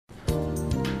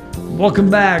Welcome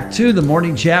back to the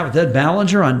Morning Chat with Ed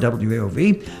Ballinger on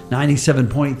WAOV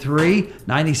 97.3,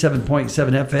 97.7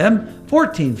 FM,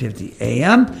 1450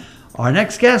 AM. Our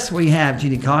next guest, we have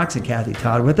Jeannie Cox and Kathy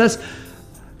Todd with us.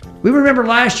 We remember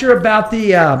last year about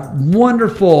the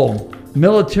wonderful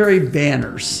military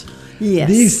banners. Yes.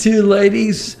 These two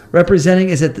ladies representing,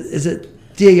 is it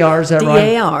DAR, is that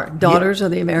right? DAR, Daughters of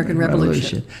the American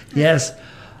Revolution. Yes.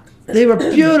 They were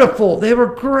beautiful. They were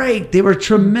great. They were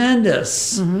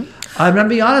tremendous. Mm-hmm. I'm going to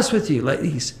be honest with you,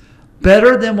 ladies.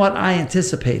 Better than what I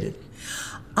anticipated.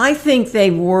 I think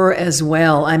they were as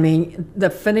well. I mean, the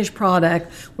finished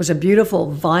product was a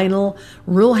beautiful vinyl,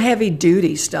 real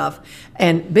heavy-duty stuff,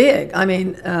 and big. I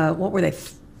mean, what were they,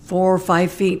 4 or 5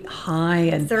 feet high?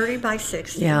 And 30 by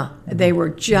 60. Yeah, they were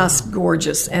just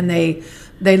gorgeous, and they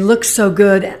looked so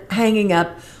good hanging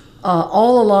up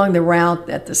all along the route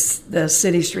that the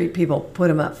city street people put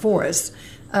them up for us.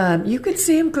 You could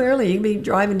see them clearly. You could be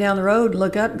driving down the road,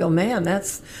 look up and go, man,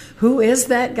 who is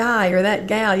that guy or that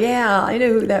gal? Yeah, I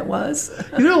knew who that was.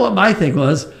 You know what my thing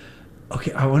was?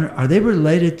 Okay, I wonder, are they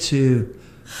related to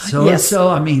so-and-so?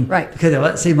 Yes. I mean, right. Because they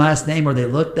had the same last name or they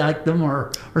looked like them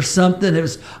or something. It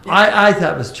was, I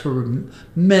thought it was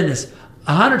tremendous.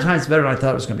 100 times better than I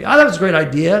thought it was going to be. I thought it was a great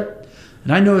idea.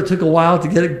 And I know it took a while to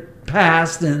get it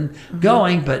passed and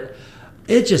going, but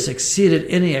it just exceeded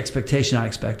any expectation I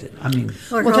expected. I mean,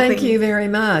 well, thank you very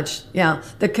much. Yeah,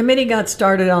 the committee got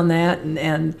started on that,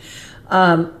 and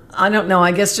I don't know.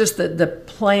 I guess just the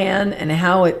plan and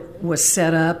how it was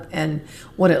set up and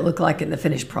what it looked like in the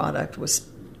finished product was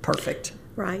perfect.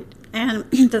 Right. And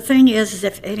the thing is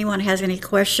if anyone has any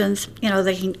questions,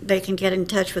 they can get in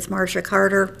touch with Marcia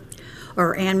Carter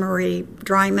or Anne Marie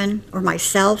Dryman or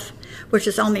myself, which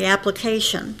is on the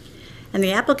application. And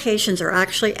the applications are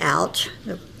actually out.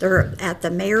 They're at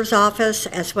the mayor's office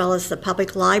as well as the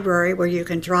public library, where you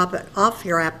can drop it off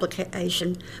your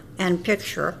application and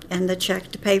picture and the check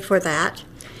to pay for that,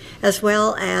 as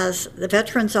well as the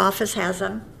veterans office has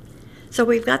them. So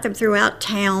we've got them throughout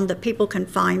town that people can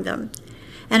find them.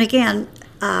 And again,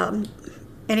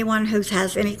 anyone who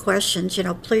has any questions,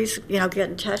 please, get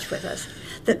in touch with us.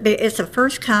 It's a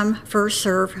first come, first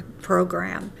serve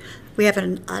program. We have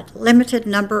a limited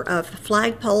number of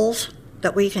flagpoles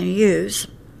that we can use,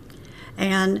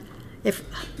 and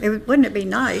wouldn't it be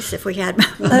nice if we had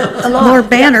more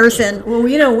banners? Yeah. And well,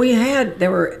 there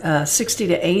were 60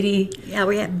 to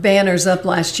 80 banners up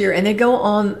last year, and they go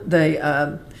on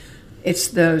the it's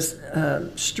those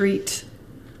street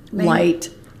lights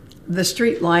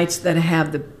that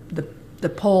have the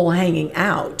pole hanging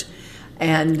out,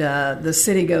 and the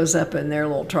city goes up in their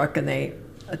little truck and they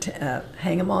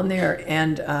hang them on there,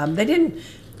 and they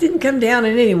didn't come down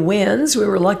in any winds. We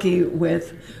were lucky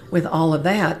with all of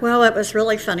that. Well, what was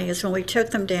really funny is when we took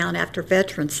them down after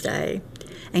Veterans Day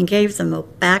and gave them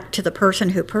back to the person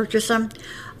who purchased them,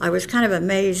 I was kind of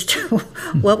amazed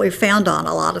what we found on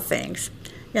a lot of things.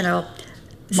 Mine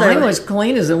was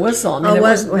clean as a whistle. I mean, there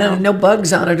wasn't no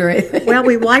bugs on it or anything. Well,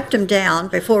 we wiped them down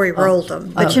before we rolled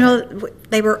them, but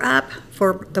they were up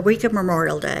for the week of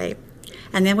Memorial Day.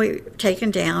 And then we take them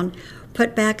down,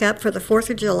 put back up for the 4th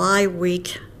of July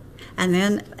week, and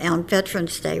then on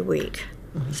Veterans Day week.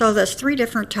 Mm-hmm. So that's 3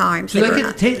 different times. Do they get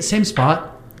to take the same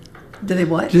spot? Do they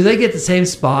what? Do they get the same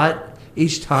spot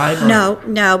each time? Or?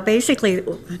 No. Basically,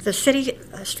 the city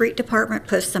street department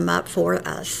puts them up for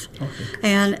us,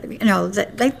 and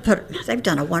they've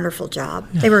done a wonderful job.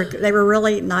 Yeah. They were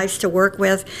really nice to work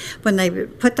with when they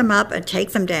put them up and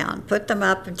take them down. Put them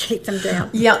up and take them down.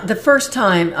 Yeah, the first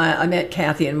time I met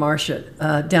Kathy and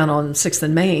Marcia down on 6th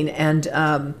and Main, and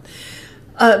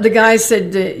the guy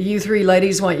said, "You 3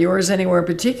 ladies want yours anywhere in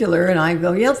particular?" And I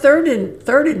go, "Yeah, third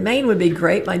and Main would be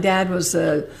great." My dad was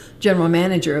general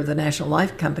manager of the National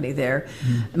Life Company there.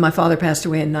 Mm-hmm. And my father passed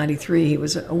away in 93. He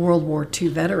was a World War II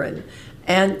veteran.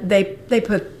 And they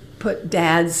put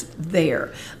dads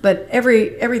there. But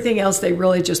everything else they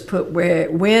really just put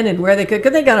when and where they could,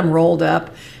 because they got them rolled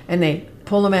up, and they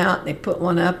pull them out, and they put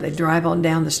one up, they drive on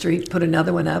down the street, put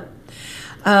another one up.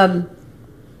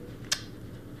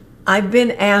 I've been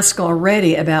asked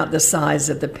already about the size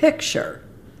of the picture.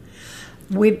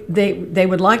 They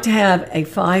would like to have a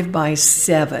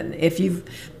 5x7. If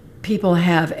people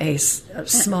have a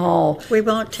small we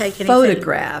won't take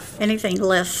photograph. Anything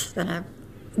less than a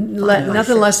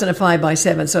nothing less than a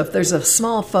 5x7. So if there's a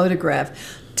small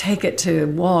photograph, take it to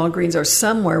Walgreens or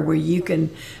somewhere where you can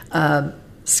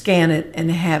scan it and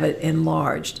have it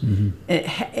enlarged. Mm-hmm.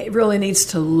 It really needs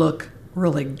to look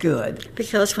really good.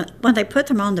 Because when they put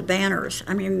them on the banners,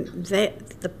 I mean,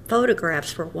 the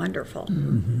photographs were wonderful.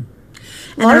 Mm-hmm.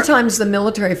 A lot of times the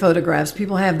military photographs,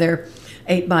 people have their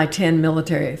 8x10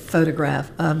 military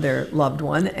photograph of their loved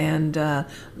one, and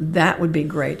that would be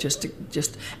great.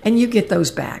 And you get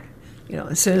those back.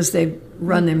 As soon as they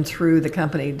run them through, the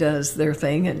company does their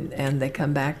thing, and they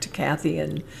come back to Kathy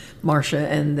and Marcia,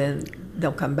 and then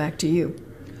they'll come back to you.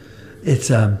 It's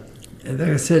like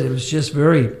I said, it was just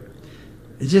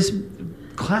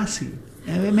classy.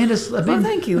 It made us.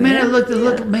 Thank you.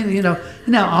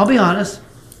 Now I'll be honest.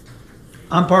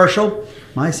 I'm partial.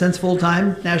 My son's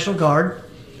full-time National Guard,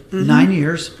 9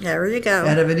 years. There you go.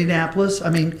 Out of Indianapolis.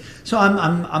 So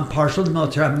I'm partial to the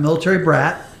military. I'm a military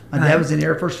brat. My dad was in the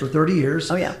Air Force for 30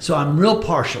 years. Oh, yeah. So I'm real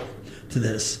partial to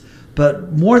this.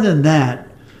 But more than that,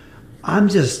 I'm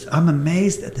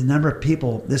amazed at the number of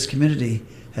people this community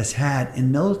has had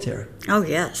in military. Oh,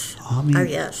 yes.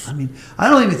 Yes. I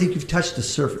don't even think you've scratched the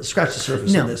surface of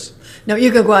this. No,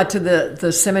 you could go out to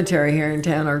the cemetery here in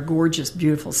town, our gorgeous,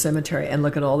 beautiful cemetery, and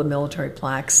look at all the military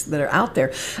plaques that are out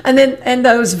there. And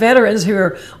those veterans who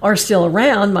are still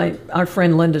around, our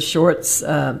friend Linda Short's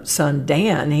son,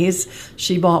 Dan,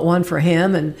 she bought one for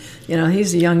him, and,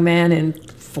 he's a young man in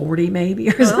 40 maybe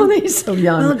or something. He's so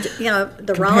young. Well,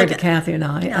 compared to Kathy and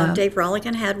I. Dave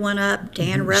Rolligan had one up.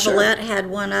 Dan Revelette had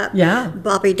one up. Yeah.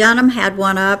 Bobby Dunham had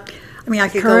one up. I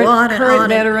could go on and on. Current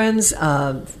veterans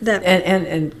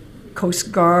and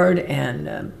Coast Guard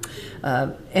and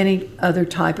any other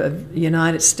type of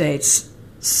United States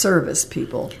service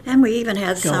people. And we even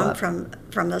had some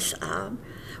from this.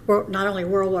 Not only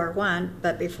World War I,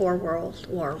 but before World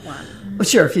War I. Well,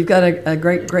 sure, if you've got a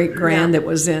great-great-grand that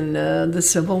was in the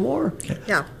Civil War. Okay.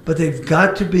 Yeah. But they've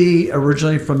got to be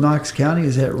originally from Knox County,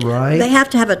 is that right? They have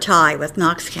to have a tie with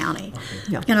Knox County.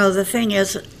 Okay. Yeah. The thing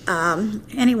is,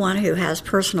 anyone who has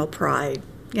personal pride,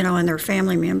 and their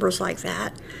family members like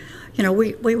that,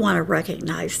 we want to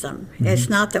recognize them. Mm-hmm. It's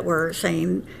not that we're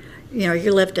saying,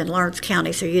 you lived in Lawrence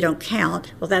County, so you don't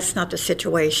count. Well, that's not the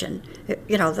situation.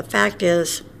 The fact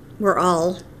is, we're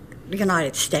all the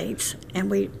United States, and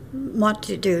we want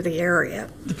to do the area.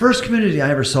 The first community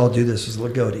I ever saw do this was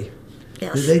Lagodi.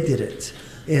 Yes. They did it.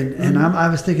 And I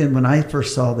was thinking when I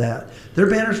first saw that, their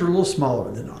banners were a little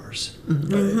smaller than ours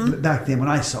back then when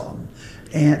I saw them.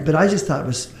 But I just thought it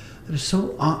was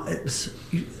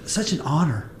such an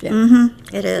honor. Yeah.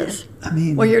 Mm-hmm. It is.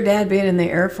 Yeah. Well, your dad being in the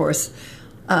Air Force,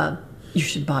 you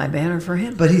should buy a banner for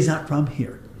him. But he's not from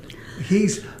here.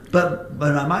 But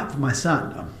I might for my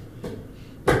son.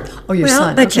 Oh, your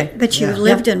son. But you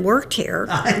lived and worked here.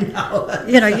 I know.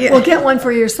 Well, get one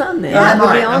for your son then. Yeah, That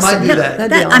would be awesome. I might do that.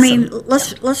 That'd be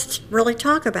awesome. Let's really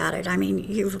talk about it.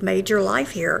 You've made your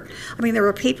life here. There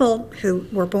were people who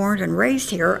were born and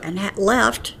raised here and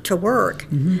left to work,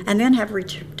 and then have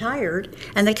retired,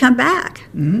 and they come back.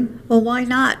 Mm-hmm. Well, why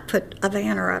not put a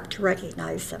banner up to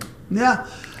recognize them? Yeah,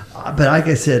 but like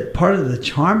I said, part of the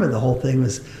charm of the whole thing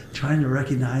was trying to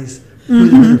recognize who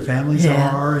their families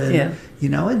are, and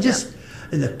and just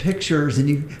in the pictures, and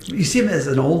you see them as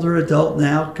an older adult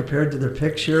now compared to their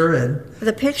picture, and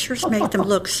the pictures make them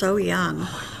look so young.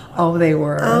 Oh, they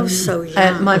were. Oh, so young.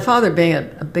 And my father, being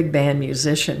a big band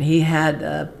musician, he had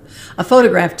a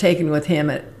photograph taken with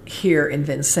him here in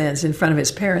Vincennes in front of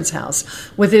his parents' house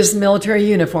with his military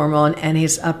uniform on and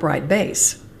his upright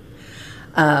bass.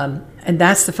 And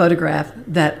that's the photograph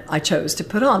that I chose to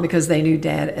put on because they knew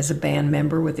Dad as a band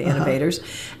member with the Innovators.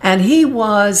 And he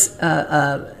was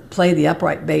played the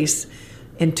upright bass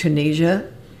in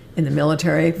Tunisia in the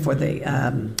military for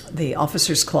the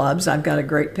officers' clubs. I've got a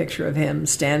great picture of him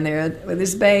standing there with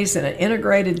his bass in an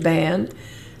integrated band.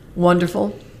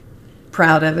 Wonderful.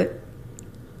 Proud of it.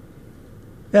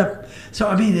 Yeah. So,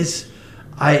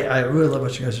 I really love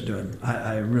what you guys are doing.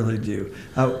 I really do.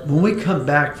 When we come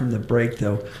back from the break,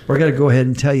 though, we're going to go ahead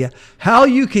and tell you how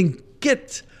you can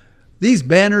get these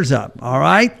banners up. All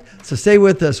right? So stay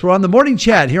with us. We're on the Morning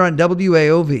Chat here on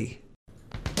WAOV.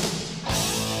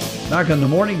 Back on the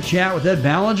Morning Chat with Ed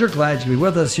Ballinger. Glad to be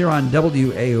with us here on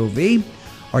WAOV.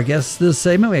 Our guests this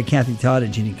segment, we have Kathy Todd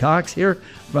and Jeannie Cox here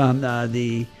from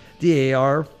the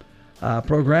DAR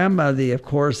program, of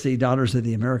course, the Daughters of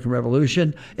the American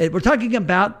Revolution. We're talking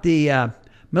about the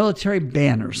military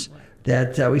banners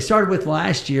that we started with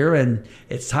last year, and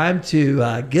it's time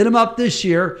to get them up this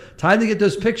year. Time to get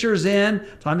those pictures in.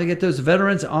 Time to get those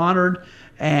veterans honored.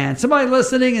 And somebody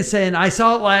listening and saying, I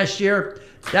saw it last year.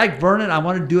 Dag burn it, I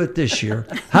want to do it this year.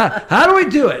 How do we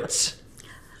do it?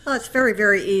 Well, it's very,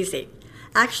 very easy.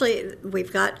 Actually,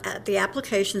 we've got the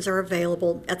applications are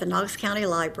available at the Knox County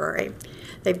Library.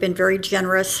 They've been very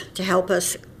generous to help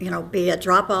us, be a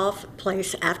drop-off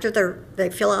place after they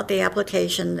fill out the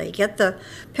application. They get the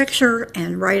picture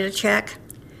and write a check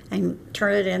and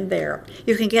turn it in there.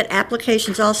 You can get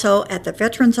applications also at the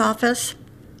Veterans Office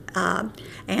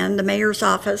and the mayor's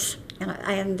office,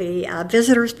 and the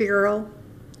visitors bureau.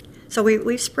 So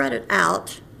we've spread it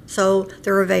out so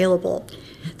they're available.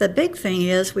 The big thing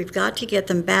is we've got to get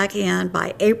them back in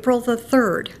by April the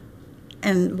 3rd.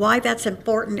 And why that's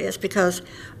important is because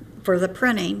for the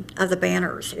printing of the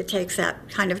banners, it takes that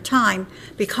kind of time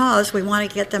because we want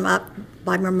to get them up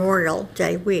by Memorial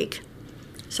Day week.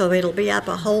 So it'll be up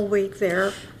a whole week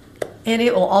there. And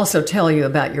it will also tell you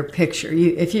about your picture.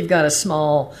 If you've got a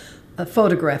small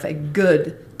photograph, a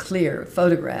good, clear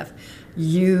photograph,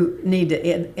 you need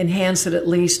to enhance it at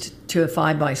least to a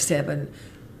 5x7,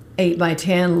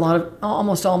 8x10.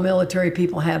 Almost all military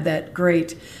people have that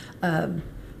great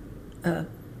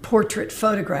portrait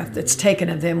photograph that's taken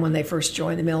of them when they first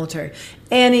joined the military.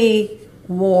 Any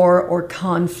war or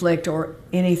conflict or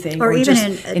anything, or even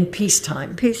just in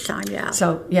peacetime. Peacetime, yeah.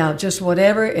 So, yeah, just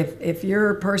whatever. If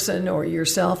you're a person or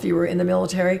yourself, you were in the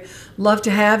military, love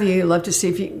to have you. Love to see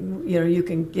if you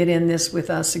can get in this with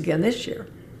us again this year.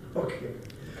 Okay.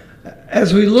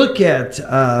 As we look at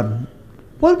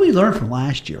what did we learn from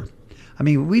last year? I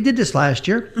mean, we did this last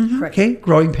year. Mm-hmm. Okay,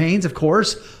 growing pains, of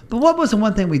course. But what was the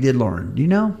one thing we did learn? Do you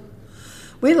know?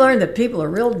 We learned that people are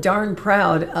real darn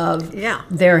proud of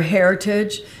their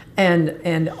heritage,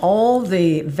 and all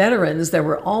the veterans that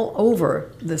were all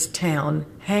over this town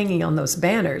hanging on those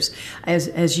banners.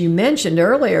 As you mentioned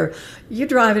earlier, you're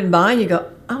driving by and you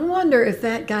go, I wonder if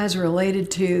that guy's related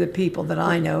to the people that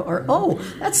I know, or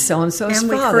that's so-and-so's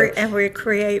father. And we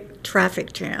create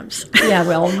traffic jams. Yeah,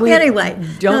 well, anyway,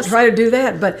 don't try to do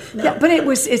that, but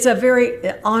it's a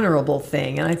very honorable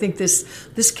thing, and I think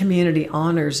this community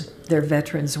honors their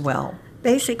veterans well.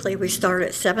 Basically, we start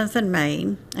at 7th and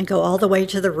Main and go all the way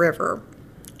to the river,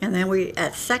 and then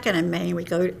at 2nd and Main we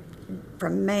go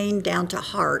from Main down to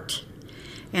Hart,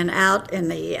 and out in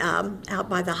the out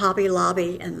by the Hobby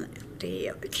Lobby and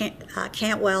the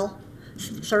Cantwell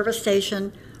service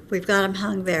station, we've got them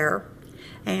hung there.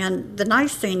 And the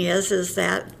nice thing is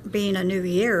that being a new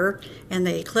year and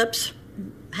the eclipse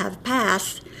have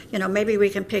passed, maybe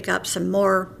we can pick up some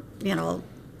more,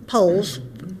 poles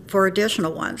for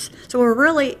additional ones. So we're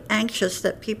really anxious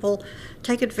that people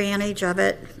take advantage of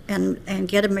it and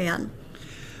get them in.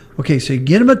 Okay, so you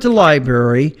get them at the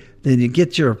library. Then you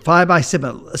get your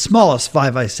 5x7, smallest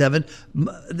 5x7.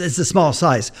 It's the small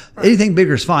size. Right. Anything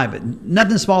bigger is fine, but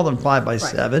nothing smaller than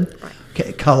 5x7. Right.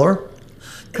 Okay, color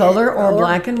or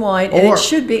black and white, and it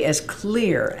should be as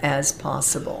clear as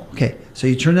possible. Okay, so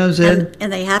you turn those in,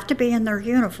 and they have to be in their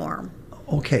uniform.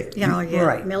 Okay,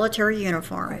 military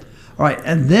uniform. Right. All right,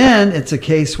 and then it's a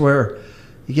case where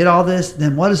you get all this.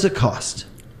 Then what does it cost?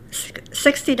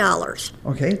 $60.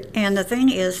 Okay. And the thing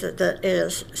is that it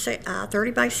is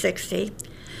 30 by 60,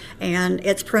 and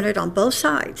it's printed on both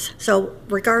sides. So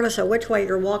regardless of which way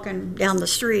you're walking down the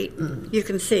street, you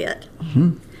can see it.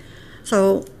 Mm-hmm.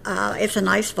 So it's a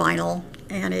nice vinyl,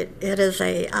 and it has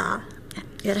a.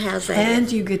 And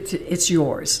you get to, it's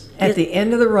yours at the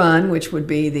end of the run, which would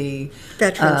be the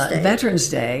Veterans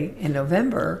Day in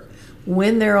November.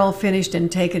 When they're all finished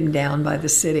and taken down by the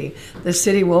city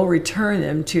will return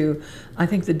them to, I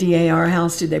think, the DAR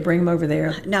house. Did they bring them over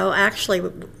there? No,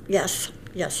 actually, yes.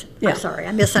 Yeah. I'm sorry,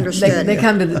 I misunderstood. They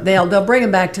come to they'll bring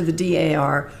them back to the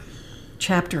DAR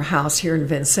chapter house here in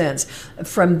Vincennes.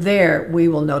 From there, we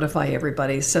will notify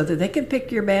everybody so that they can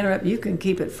pick your banner up. You can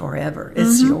keep it forever.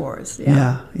 It's yours.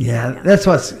 Yeah. That's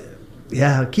what's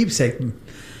keepsake.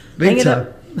 Big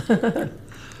time.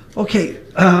 Okay.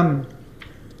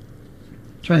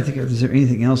 Trying to think if there's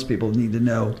anything else people need to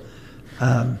know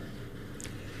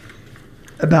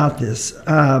about this.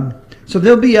 So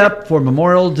they'll be up for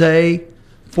Memorial Day,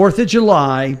 4th of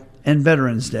July, and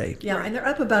Veterans Day. Yeah, and they're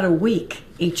up about a week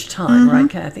each time, right,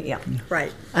 Kathy? Yeah.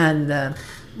 Right. And,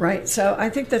 so I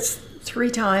think that's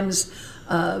 3 times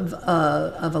of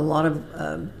a lot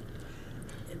of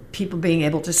people being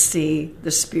able to see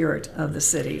the spirit of the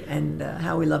city and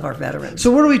how we love our veterans. So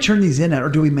where do we turn these in at, or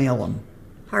do we mail them?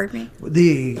 Pardon me?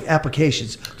 The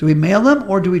applications. Do we mail them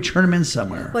or do we turn them in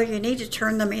somewhere? Well, you need to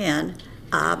turn them in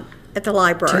at the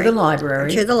library.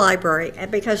 To the library.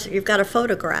 Because you've got a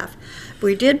photograph.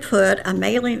 We did put a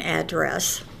mailing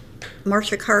address.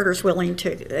 Marcia Carter's willing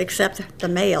to accept the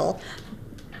mail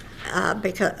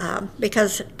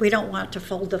because we don't want to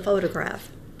fold the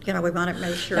photograph. We want to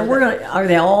make sure. And are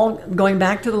they all going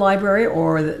back to the library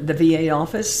or the VA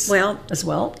office as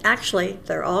well? Actually,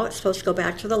 they're all supposed to go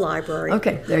back to the library.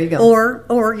 Okay, there you go.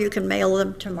 Or you can mail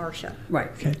them to Marcia. Right.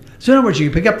 Okay. So in other words,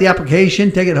 you can pick up the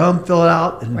application, take it home, fill it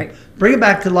out, and bring it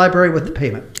back to the library with the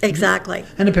payment. Exactly.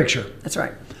 And a picture. That's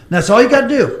right. And that's all you got to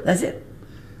do. That's it.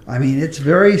 I mean, it's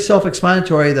very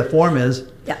self-explanatory. The form is.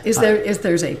 Yeah, if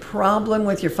there's a problem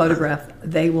with your photograph,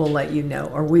 they will let you know,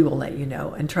 or we will let you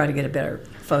know, and try to get a better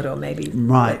photo, maybe.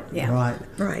 Right. But, yeah.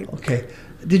 Right. Okay.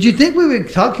 Did you think we were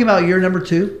talking about year number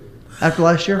 2 after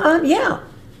last year? Yeah.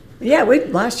 Yeah,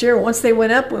 last year, once they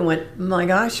went up, we went, my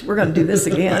gosh, we're going to do this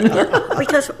again.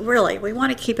 Because really, we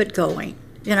want to keep it going,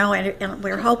 and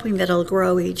we're hoping that it'll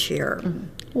grow each year,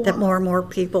 that more and more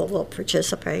people will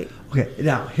participate. Okay,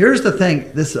 now here's the thing.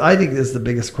 I think this is the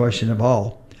biggest question of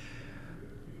all.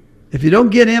 If you don't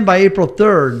get in by April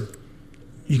 3rd,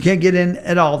 you can't get in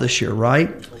at all this year,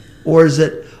 right? Or is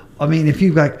it, I mean, if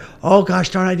you're like, oh gosh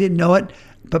darn, I didn't know it,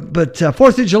 but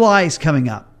 4th of July is coming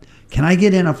up. Can I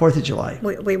get in on 4th of July?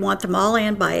 We want them all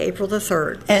in by April the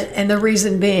 3rd. And the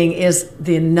reason being is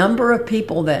the number of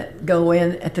people that go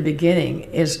in at the beginning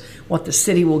is what the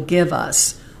city will give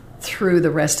us through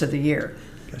the rest of the year.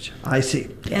 Gotcha. I see.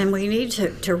 And we need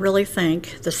to really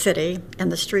thank the city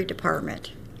and the street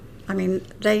department. I mean,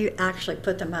 they actually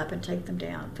put them up and take them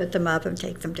down, put them up and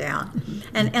take them down.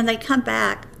 Mm-hmm. And they come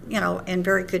back, in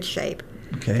very good shape.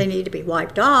 Okay. They need to be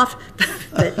wiped off,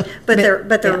 but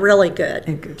they're really good.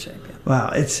 In good shape. Yeah.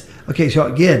 Wow, it's okay. So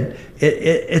again,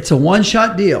 it's a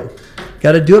one-shot deal.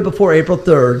 Got to do it before April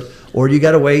 3rd, or you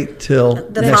got to wait till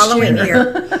the next following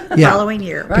year. Yeah. Following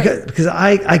year, right? Because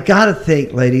I got to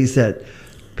think, ladies, that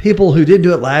people who didn't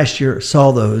do it last year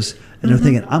saw those and they're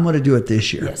thinking, I'm going to do it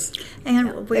this year. Yes,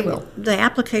 and they will. The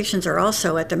applications are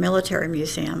also at the military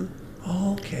museum.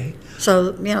 Oh, okay.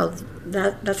 So that's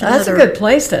a good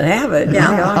place to have it.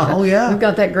 Yeah. Oh, yeah. We've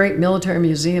got that great military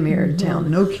museum here in town.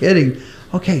 No kidding.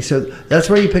 Okay, so that's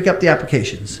where you pick up the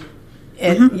applications.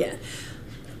 Yeah.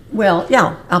 Well,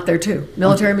 yeah, out there too.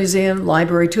 Military museum,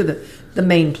 library, two of the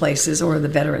main places, or the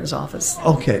veterans office.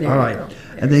 Okay, There all you right. go.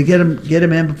 And then get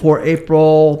them in before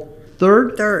April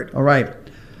 3rd? 3rd. All right.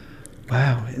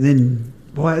 Wow. And then,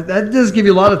 boy, that does give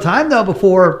you a lot of time, though,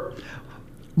 before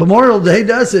Memorial Day,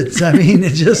 does it? I mean,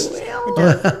 it just...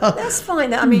 Well, that's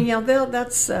fine. I mean,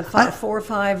 that's 4 or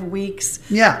 5 weeks.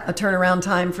 Yeah. A turnaround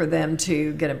time for them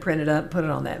to get it printed up, put it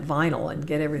on that vinyl, and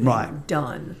get everything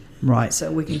done. Right.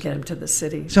 So we can get them to the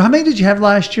city. So how many did you have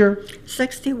last year?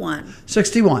 61.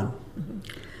 61.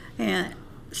 And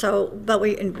so, but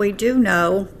we do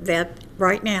know that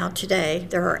right now, today,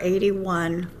 there are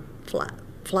 81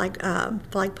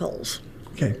 flagpoles.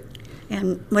 Okay.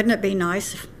 And wouldn't it be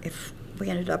nice if we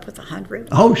ended up with 100?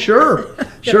 Oh, sure.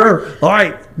 Sure. All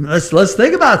right. Let's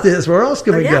think about this. Where else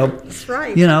can we go? That's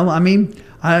right. I mean, we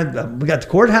got the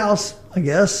courthouse, I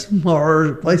guess,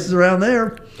 or places around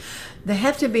there. They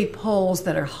have to be poles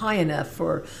that are high enough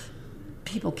for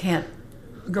people can't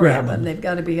Grab grab them. them. They've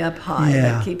got to be up high. Yeah.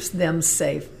 That keeps them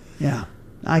safe. Yeah,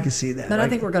 I can see that. But I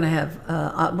think we're going to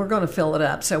have we're going to fill it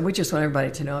up. So we just want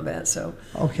everybody to know about it. So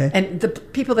Okay. And the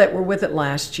people that were with it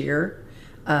last year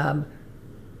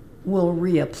will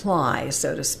reapply,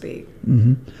 so to speak.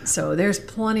 Mm-hmm. So there's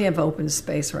plenty of open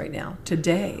space right now.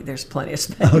 Today, there's plenty of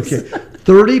space. Okay,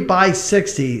 30 by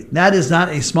 60. That is not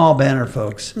a small banner,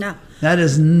 folks. No. That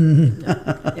is.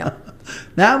 Yeah.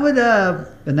 That would,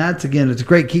 and that's again, it's a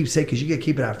great keepsake because you get to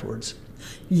keep it afterwards.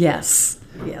 Yes.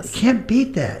 Can't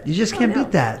beat that. You just can't know.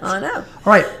 beat that. I know. All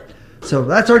right, so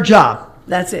that's our job.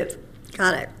 That's it.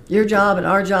 Got it. Your job and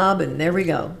our job, and there we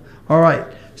go. All right.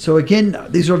 So again,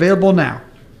 these are available now.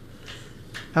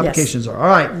 Applications are. All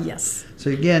right. Yes. So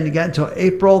again, you got until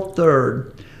April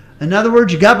 3rd. In other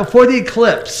words, you got before the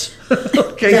eclipse.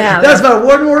 Okay. Yeah, That's about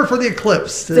one word for the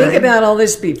eclipse today. Think about all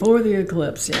this before the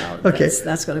eclipse. Yeah. Okay.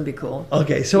 That's going to be cool.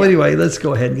 Okay, so anyway, let's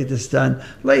go ahead and get this done.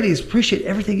 Ladies, appreciate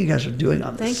everything you guys are doing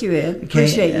on this. Thank you, Ed.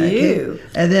 Appreciate you.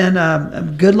 And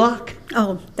then good luck.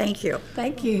 Oh, thank you.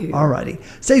 Thank you. All righty.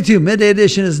 Stay tuned. Midday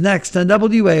Edition is next on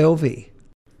WAOV.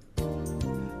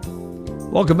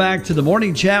 Welcome back to the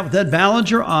Morning Chat with Ed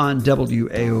Ballinger on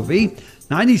WAOV.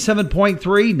 97.3,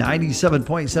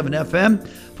 97.7 FM,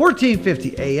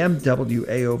 1450 AM,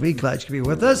 WAOV. Glad you could be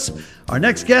with us. Our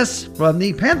next guest from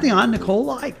the Pantheon, Nicole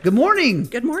Light. Good morning.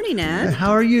 Good morning, Ed.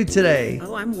 How are you today?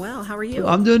 Oh, I'm well. How are you?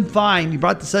 I'm doing fine. You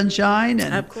brought the sunshine?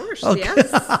 And Of course, okay.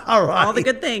 yes. All right. All the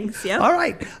good things, yep. All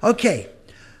right. Okay.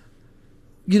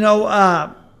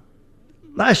 Last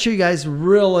year you guys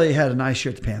really had a nice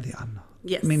year at the Pantheon.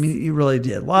 Yes. I mean, you really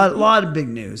did. A lot of big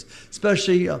news,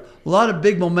 especially a lot of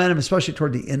big momentum, especially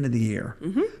toward the end of the year.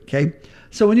 Mm-hmm. Okay.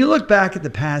 So when you look back at the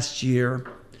past year,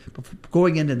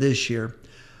 going into this year,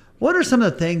 what are some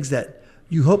of the things that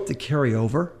you hope to carry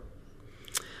over?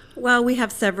 Well, we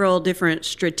have several different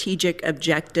strategic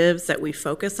objectives that we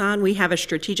focus on. We have a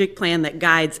strategic plan that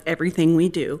guides everything we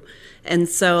do. And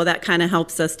so that kind of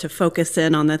helps us to focus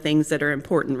in on the things that are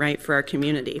important, right, for our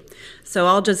community. So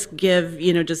I'll just give,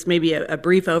 just maybe a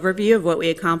brief overview of what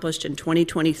we accomplished in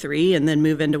 2023 and then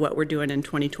move into what we're doing in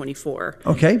 2024.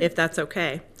 Okay. If that's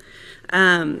okay.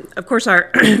 Of course,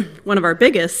 our one of our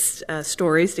biggest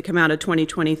stories to come out of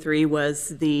 2023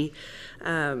 was the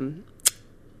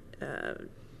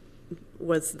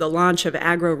launch of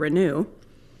AgroRenew,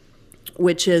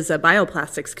 which is a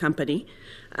bioplastics company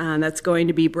that's going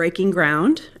to be breaking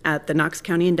ground at the Knox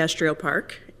County Industrial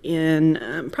Park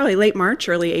in probably late March,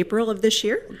 early April of this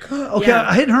year. Okay, Yeah.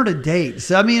 I hadn't heard a date.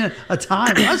 So, I mean, a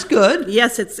time. That's good.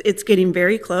 Yes, it's getting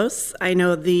very close. I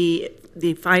know the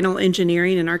final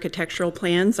engineering and architectural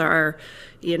plans are,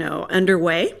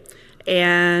 underway.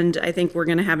 And I think we're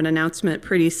going to have an announcement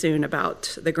pretty soon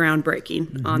about the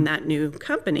groundbreaking on that new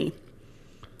company.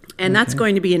 And that's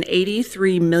going to be an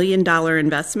 $83 million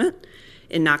investment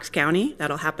in Knox County.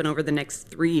 That'll happen over the next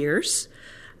 3 years.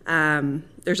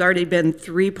 There's already been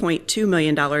 $3.2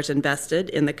 million invested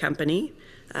in the company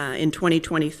in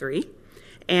 2023.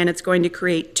 And it's going to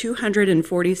create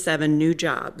 247 new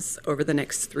jobs over the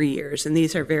next 3 years. And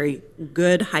these are very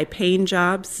good, high-paying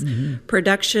jobs.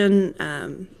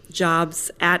 Production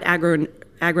jobs at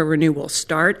AgroRenew will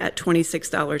start at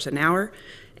 $26 an hour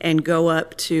and go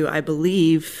up to, I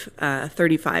believe,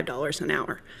 $35 an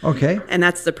hour. Okay. And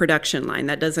that's the production line.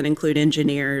 That doesn't include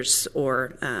engineers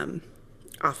or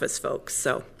office folks.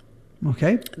 So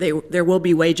Okay. there will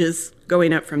be wages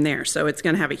going up from there. So it's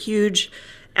going to have a huge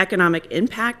economic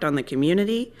impact on the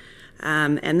community.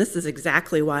 And this is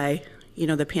exactly why,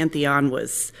 the Pantheon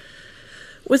was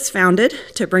founded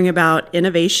to bring about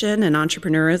innovation and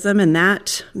entrepreneurism, and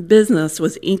that business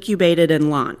was incubated and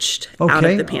launched out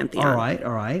of the Pantheon. All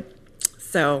right.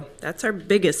 So that's our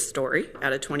biggest story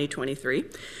out of 2023.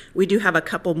 We do have a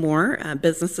couple more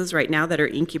businesses right now that are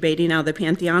incubating out of the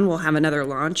Pantheon. We'll have another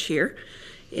launch here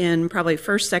in probably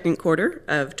first, second quarter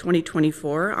of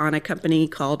 2024 on a company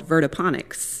called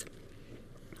Vertiponics.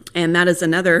 And that is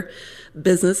another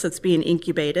business that's being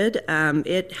incubated.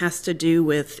 It has to do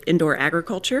with indoor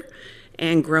agriculture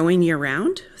and growing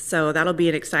year-round. So that'll be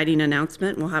an exciting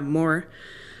announcement. We'll have more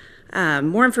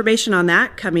information on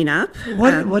that coming up.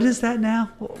 What is that now?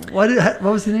 What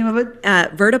was the name of it?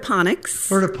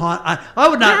 Vertiponics. I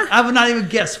would not even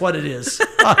guess what it is.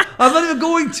 I'm not even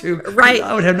going to. Right.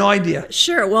 I would have no idea.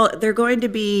 Sure. Well, they're going to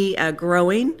be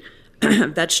growing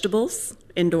vegetables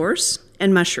indoors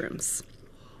and mushrooms.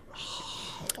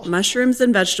 Mushrooms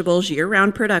and vegetables,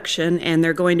 year-round production, and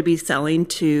they're going to be selling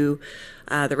to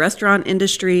the restaurant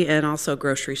industry and also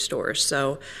grocery stores.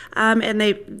 So, and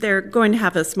they're going to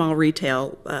have a small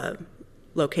retail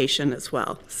location as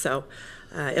well. So,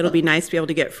 it'll be nice to be able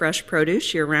to get fresh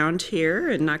produce year-round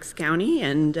here in Knox County.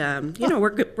 And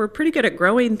we're pretty good at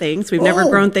growing things. We've never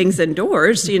grown things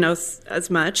indoors,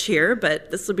 as much here, but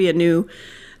this will be a new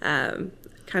kind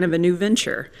of a new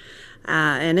venture.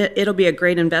 And it'll be a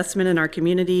great investment in our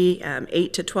community,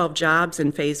 8 to 12 jobs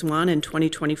in Phase 1 in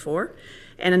 2024,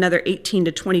 and another 18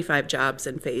 to 25 jobs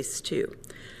in Phase 2.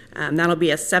 That'll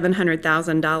be a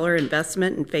 $700,000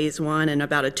 investment in Phase 1 and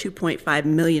about a $2.5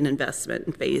 million investment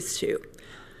in Phase 2.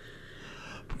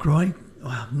 Growing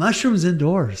mushrooms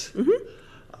indoors.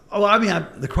 Oh, I mean,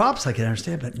 the crops I can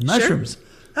understand, but mushrooms,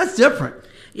 that's different.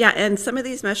 Yeah, and some of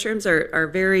these mushrooms are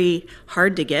very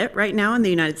hard to get right now in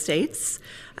the United States.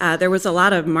 There was a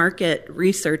lot of market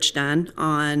research done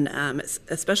on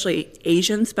especially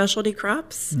Asian specialty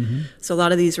crops. So a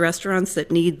lot of these restaurants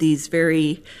that need these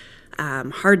very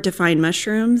hard-to-find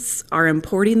mushrooms are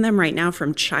importing them right now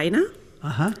from China.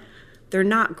 They're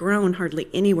not grown hardly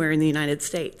anywhere in the United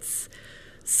States.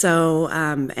 So,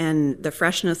 and the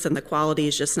freshness and the quality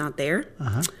is just not there.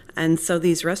 And so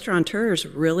these restaurateurs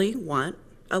really want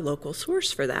a local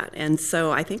source for that. And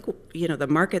so I think, the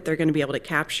market they're going to be able to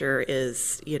capture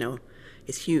is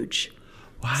huge.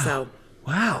 Wow. So.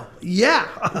 Wow. Yeah.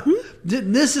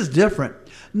 This is different.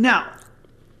 Now,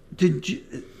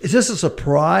 is this a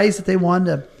surprise that they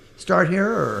wanted to start here,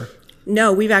 or?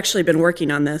 No, we've actually been working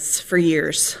on this for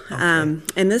years. Okay. And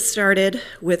this started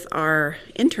with our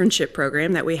internship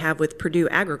program that we have with Purdue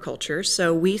Agriculture.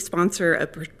 So we sponsor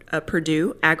a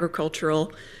Purdue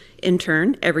agricultural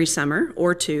intern every summer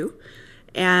or two.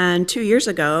 And 2 years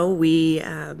ago, we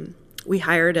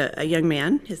hired a young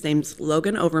man. His name's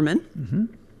Logan Overman.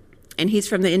 And he's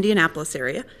from the Indianapolis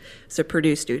area. He's a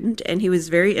Purdue student. And he was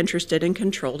very interested in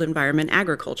controlled environment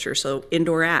agriculture, so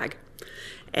indoor ag.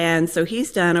 And so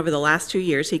he's done over the last 2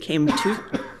 years. He came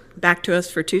back to us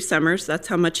for 2 summers. That's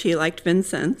how much he liked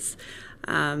Vincennes.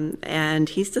 and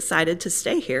he's decided to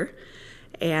stay here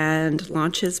and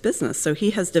launch his business. So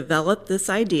he has developed this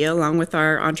idea along with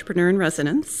our entrepreneur in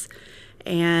residence.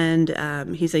 And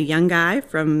he's a young guy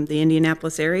from the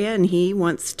Indianapolis area, and he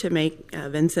wants to make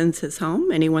Vincennes his home,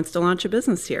 and he wants to launch a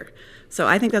business here. So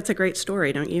I think that's a great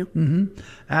story, don't you? Mm-hmm.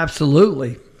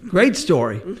 Absolutely. Great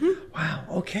story. Mm-hmm. Wow.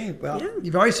 Okay. Well,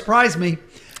 you've already surprised me.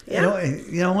 Yeah.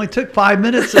 It only took 5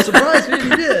 minutes to surprise me.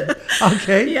 You did.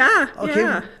 Okay. Yeah. Okay.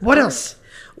 Yeah. What else?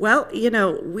 Well,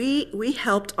 we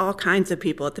helped all kinds of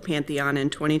people at the Pantheon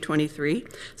in 2023.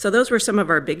 So those were some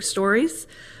of our big stories.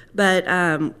 But,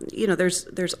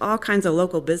 there's all kinds of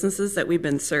local businesses that we've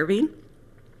been serving.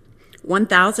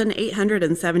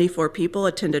 1,874 people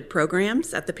attended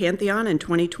programs at the Pantheon in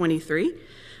 2023.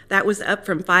 That was up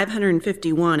from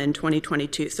 551 in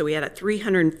 2022. So we had a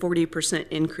 340%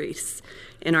 increase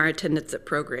in our attendance at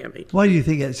programming. Why do you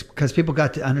think it's because people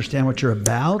got to understand what you're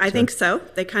about? I think so.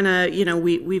 They kind of,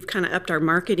 we've kind of upped our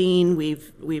marketing.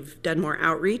 We've done more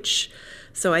outreach.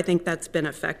 So I think that's been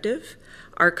effective.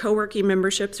 Our co-working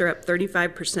memberships are up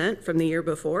 35% from the year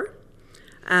before.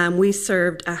 We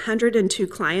served 102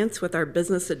 clients with our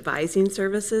business advising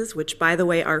services, which, by the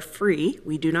way, are free.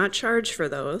 We do not charge for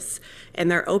those,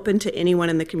 and they're open to anyone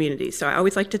in the community. So I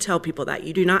always like to tell people that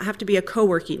you do not have to be a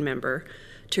co-working member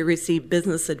to receive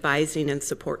business advising and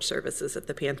support services at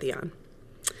the Pantheon.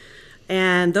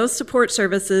 And those support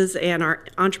services and our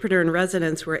entrepreneur in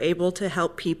residence were able to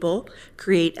help people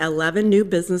create 11 new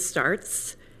business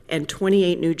starts and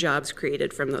 28 new jobs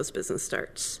created from those business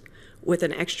starts, with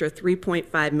an extra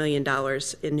 $3.5 million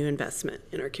in new investment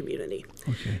in our community.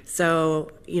 Okay.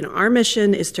 So, our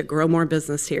mission is to grow more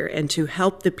business here and to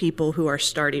help the people who are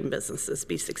starting businesses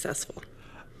be successful.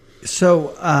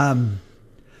 So,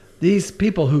 these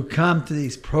people who come to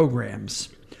these programs,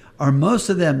 are most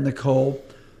of them, Nicole,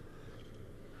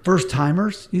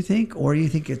 first-timers, you think? Or you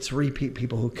think it's repeat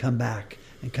people who come back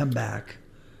and come back?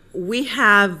 We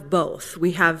have both.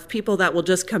 We have people that will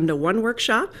just come to one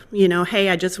workshop. Hey,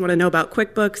 I just want to know about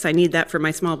QuickBooks. I need that for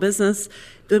my small business.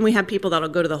 Then we have people that'll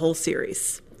go to the whole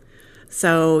series.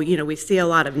 So, we see a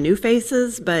lot of new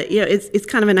faces, but, it's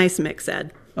kind of a nice mix,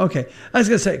 Ed. Okay. I was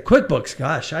going to say, QuickBooks,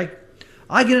 gosh, I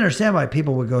can understand why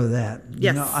people would go to that.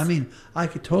 Yes. I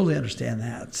could totally understand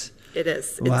that. It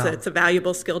is. Wow. It's a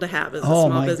valuable skill to have as a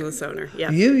small business owner. Yeah.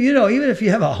 Even if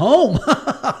you have a home,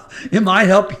 it might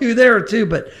help you there too.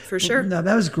 But for sure. No,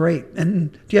 that was great.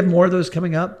 And do you have more of those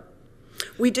coming up?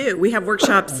 We do. We have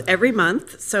workshops every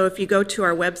month. So if you go to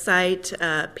our website,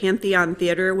 Pantheon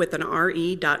Theater with an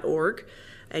RE.org,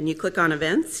 and you click on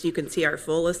events, you can see our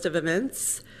full list of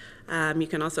events. You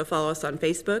can also follow us on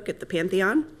Facebook at the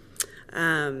Pantheon.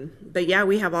 But yeah,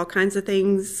 we have all kinds of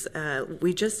things.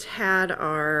 We just had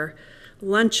our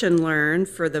lunch and learn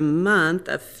for the month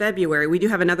of February. We do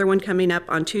have another one coming up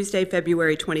on Tuesday,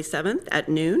 February 27th at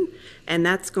noon, and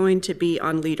that's going to be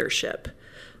on leadership.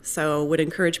 So would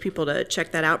encourage people to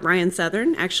check that out. Brian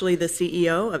Southern, actually the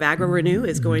CEO of AgriRenew,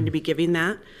 is going to be giving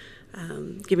that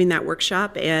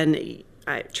workshop, and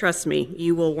trust me,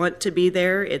 you will want to be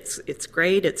there. It's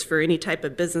great. It's for any type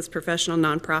of business professional,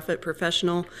 nonprofit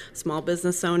professional, small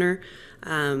business owner,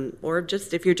 or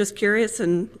just if you're just curious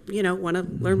and want to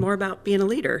learn more about being a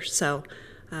leader. So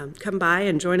come by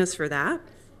and join us for that.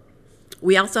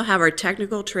 We also have our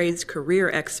Technical Trades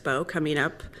Career Expo coming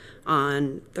up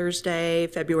on Thursday,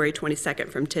 February 22nd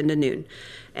from 10 to noon.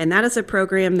 And that is a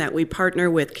program that we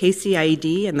partner with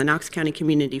KCIED and the Knox County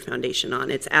Community Foundation on.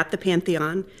 It's at the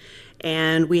Pantheon.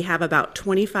 And we have about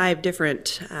 25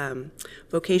 different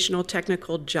vocational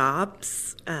technical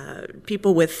jobs,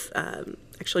 people with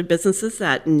actually businesses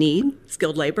that need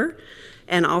skilled labor,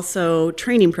 and also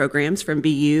training programs from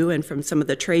BU and from some of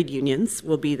the trade unions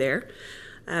will be there.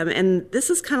 And this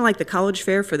is kind of like the college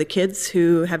fair for the kids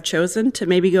who have chosen to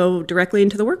maybe go directly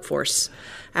into the workforce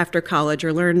after college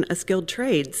or learn a skilled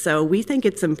trade. So we think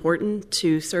it's important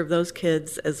to serve those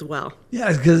kids as well.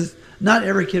 Yeah, because not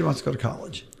every kid wants to go to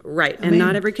college. Right, and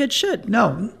not every kid should.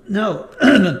 No.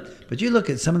 But you look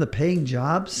at some of the paying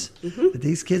jobs that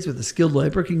these kids with the skilled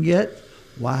labor can get.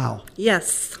 Wow.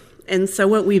 Yes. And so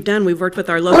what we've done, we've worked with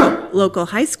our local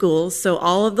high schools. So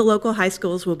all of the local high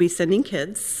schools will be sending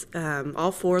kids.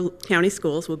 All 4 county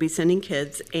schools will be sending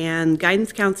kids. And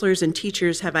guidance counselors and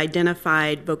teachers have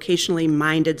identified vocationally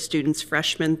minded students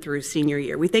freshman through senior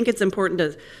year. We think it's important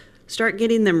to start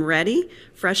getting them ready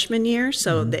freshman year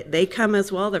so that they come as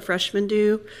well, the freshmen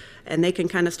do, and they can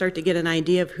kind of start to get an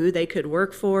idea of who they could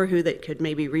work for, who they could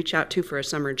maybe reach out to for a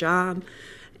summer job.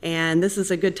 And this is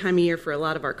a good time of year for a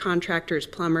lot of our contractors,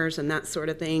 plumbers, and that sort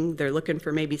of thing. They're looking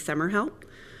for maybe summer help.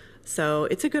 So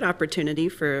it's a good opportunity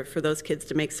for those kids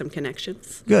to make some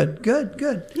connections. Good.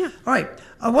 Yeah. All right.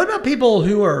 What about people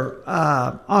who are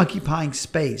occupying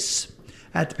space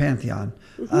at the Pantheon?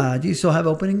 Do you still have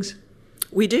openings?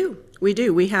 We do.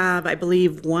 We have, I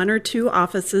believe, 1 or 2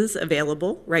 offices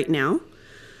available right now.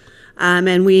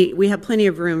 And we have plenty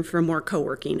of room for more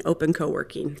co-working, open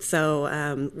co-working.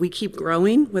 So we keep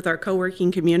growing with our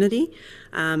co-working community.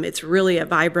 It's really a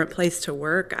vibrant place to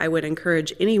work. I would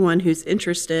encourage anyone who's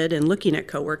interested in looking at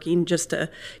co-working just to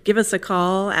give us a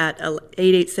call at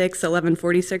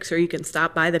 886-1146, or you can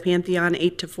stop by the Pantheon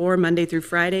 8 to 4, Monday through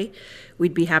Friday.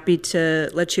 We'd be happy to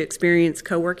let you experience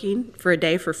co-working for a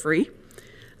day for free,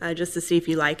 just to see if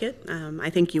you like it.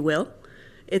 I think you will.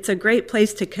 It's a great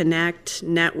place to connect,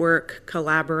 network,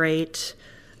 collaborate,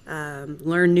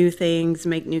 learn new things,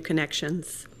 make new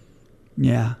connections.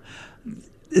 Yeah.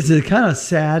 Is it kind of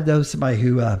sad, though, somebody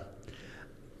who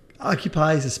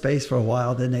occupies a space for a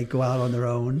while, then they go out on their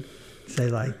own, say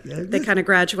like... They kind of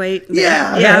graduate?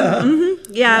 Yeah. Yeah.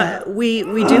 Mm-hmm. Yeah, we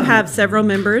do have several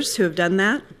members who have done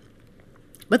that.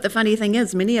 But the funny thing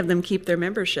is, many of them keep their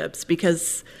memberships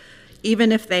because...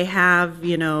 even if they have,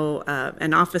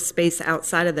 an office space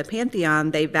outside of the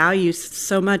Pantheon, they value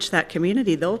so much that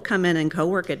community. They'll come in and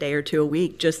co-work a day or 2 a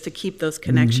week just to keep those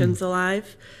connections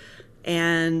alive.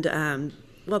 And,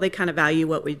 they kind of value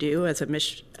what we do as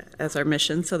our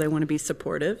mission, so they want to be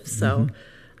supportive. So,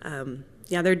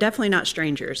 they're definitely not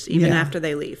strangers, even after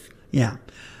they leave. Yeah.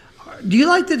 Do you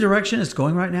like the direction it's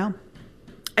going right now?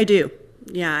 I do.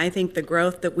 Yeah, I think the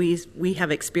growth that we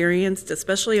have experienced,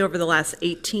 especially over the last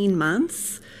 18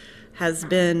 months, has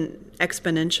been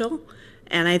exponential.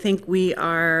 And I think we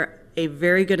are a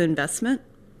very good investment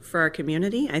for our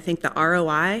community. I think the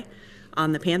ROI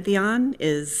on the Pantheon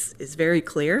is very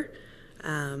clear.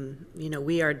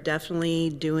 We are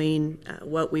definitely doing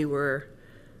what we were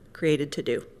created to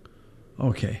do.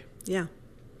 Okay. Yeah.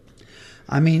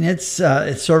 I mean, it's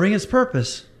serving its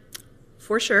purpose.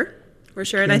 For sure.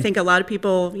 And I think a lot of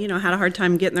people, had a hard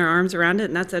time getting their arms around it,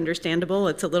 and that's understandable.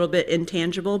 It's a little bit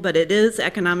intangible, but it is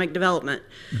economic development.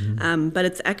 But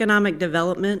it's economic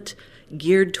development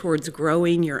geared towards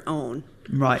growing your own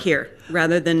here,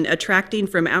 rather than attracting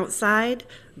from outside,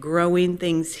 growing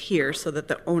things here so that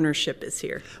the ownership is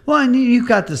here. Well, and you've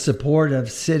got the support of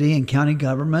city and county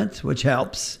government, which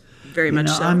helps. Very much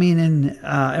so. I mean, and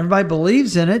everybody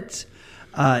believes in it.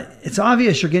 It's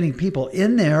obvious you're getting people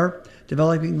in there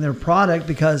developing their product,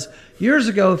 because years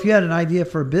ago, if you had an idea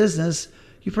for a business,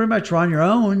 you pretty much were on your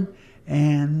own,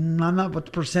 and I'm not what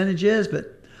the percentage is, but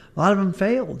a lot of them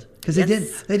failed because they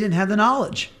didn't have the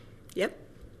knowledge. Yep.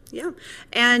 Yeah.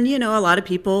 And, a lot of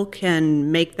people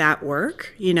can make that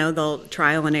work. They'll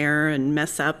trial and error and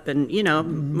mess up. And,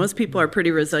 most people are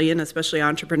pretty resilient, especially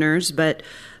entrepreneurs. But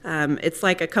it's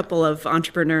like a couple of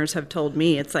entrepreneurs have told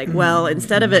me, it's like, well,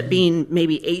 instead of it being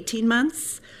maybe 18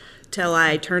 months till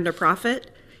I turned a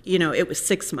profit, it was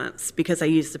 6 months because I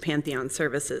used the Pantheon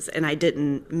services and I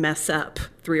didn't mess up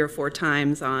 3 or 4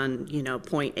 times on,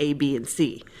 point A, B, and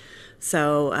C.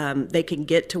 So they can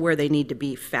get to where they need to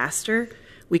be faster.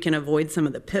 We can avoid some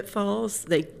of the pitfalls.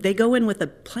 They go in with a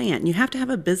plan. You have to have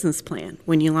a business plan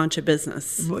when you launch a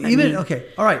business. Well, okay.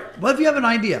 All right. What if you have an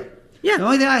idea? Yeah. The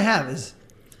only thing I have is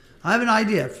I have an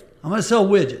idea. I'm going to sell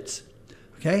widgets.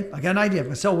 Okay. I got an idea. I'm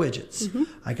going to sell widgets.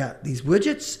 I got these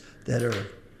widgets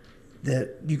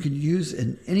that you can use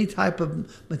in any type of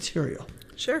material.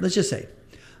 Sure. Let's just say.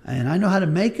 And I know how to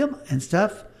make them and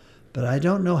stuff, but I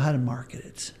don't know how to market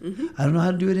it. I don't know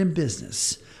how to do it in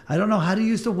business. I don't know how to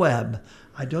use the web.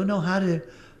 I don't know how to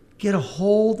get a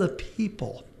hold of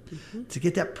people to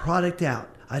get that product out.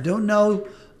 I don't know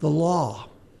the law.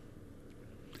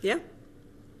 Yeah.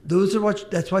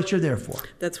 That's what you're there for.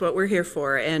 That's what we're here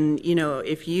for. And,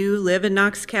 if you live in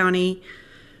Knox County,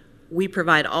 we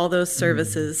provide all those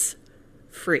services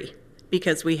free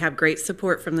because we have great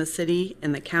support from the city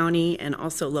and the county and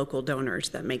also local donors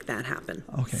that make that happen.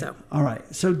 Okay. All right.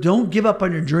 So don't give up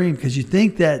on your dream because you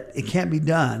think that it can't be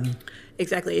done.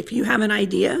 Exactly. If you have an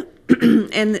idea,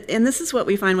 and this is what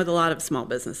we find with a lot of small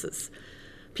businesses.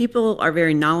 People are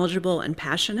very knowledgeable and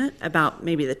passionate about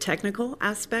maybe the technical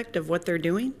aspect of what they're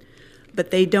doing,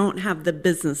 but they don't have the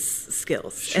business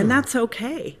skills. Sure. And that's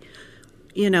okay.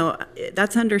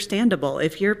 That's understandable.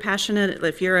 If you're passionate,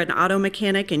 if you're an auto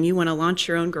mechanic and you want to launch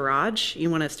your own garage,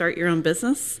 you want to start your own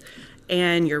business,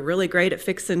 and you're really great at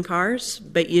fixing cars,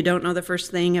 but you don't know the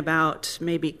first thing about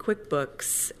maybe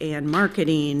QuickBooks and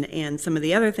marketing and some of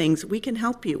the other things, we can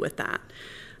help you with that.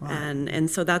 Wow. And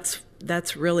so that's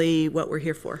really what we're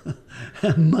here for.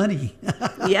 Money.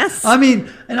 Yes. I mean,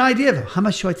 an idea of how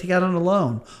much do I take out on a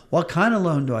loan? What kind of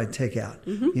loan do I take out?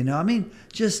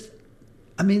 Just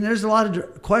I mean, there's a lot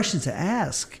of questions to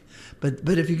ask, but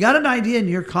if you got an idea and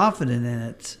you're confident in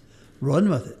it, run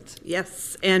with it.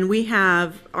 Yes, and we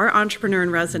have our entrepreneur in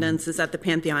residence is at the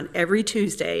Pantheon every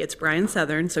Tuesday. It's Brian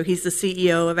Southern, so he's the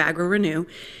CEO of AgroRenew.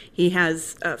 He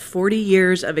has 40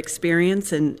 years of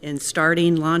experience in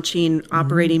starting, launching,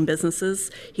 operating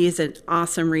businesses. He is an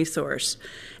awesome resource.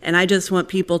 And I just want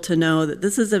people to know that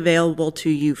this is available to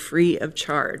you free of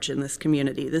charge in this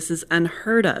community. This is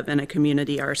unheard of in a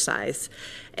community our size.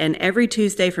 And every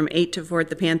Tuesday from 8 to 4 at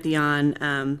the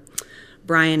Pantheon,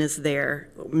 Brian is there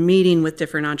meeting with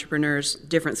different entrepreneurs,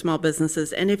 different small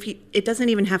businesses. And it doesn't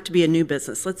even have to be a new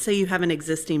business. Let's say you have an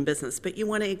existing business, but you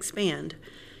want to expand.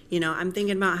 I'm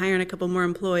thinking about hiring a couple more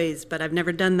employees, but I've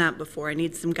never done that before. I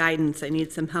need some guidance. I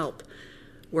need some help.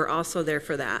 We're also there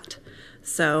for that.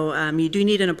 So you do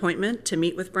need an appointment to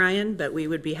meet with Brian, but we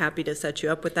would be happy to set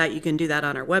you up with that. You can do that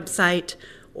on our website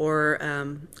or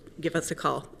give us a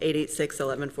call,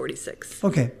 886-1146.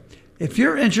 Okay. If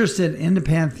you're interested in the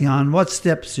Pantheon, what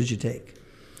steps should you take?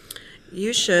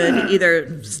 You should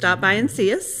either stop by and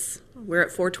see us. We're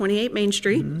at 428 Main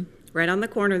Street, right on the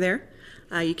corner there.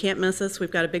 You can't miss us. We've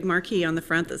got a big marquee on the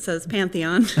front that says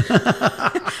Pantheon.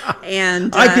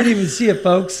 And I can even see it,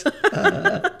 folks.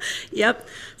 Yep,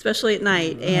 especially at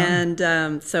night.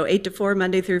 And so 8 to 4,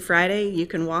 Monday through Friday, you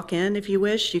can walk in if you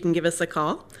wish. You can give us a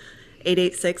call.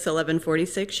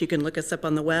 886-1146. You can look us up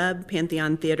on the web,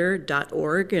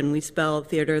 pantheontheater.org, and we spell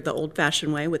theater the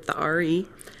old-fashioned way with the R-E.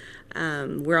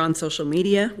 We're on social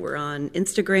media. We're on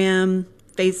Instagram,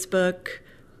 Facebook,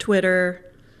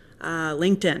 Twitter,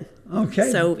 LinkedIn.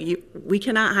 Okay. So we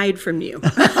cannot hide from you.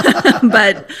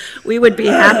 But we would be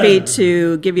happy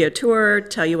to give you a tour,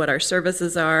 tell you what our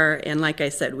services are, and like I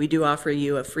said, we do offer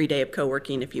you a free day of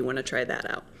co-working if you want to try that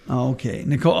out. Okay.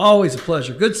 Nicole, always a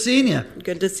pleasure. Good seeing you.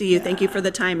 Good to see you. Thank you for the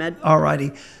time, Ed. All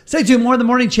righty. Stay tuned. More of the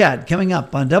Morning Chat coming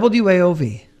up on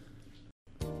WAOV.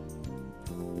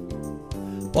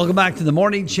 Welcome back to the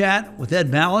Morning Chat with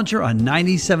Ed Ballinger on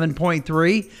 97.3,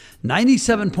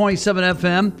 97.7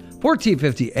 FM,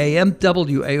 1450 AM,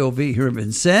 WAOV here in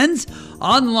Vincennes.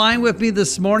 Online with me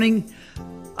this morning,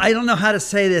 I don't know how to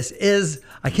say this,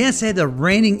 I can't say the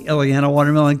reigning Ileana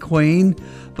Watermelon Queen,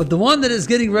 but the one that is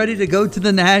getting ready to go to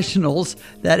the Nationals,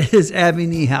 that is Abby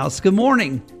Niehaus. Good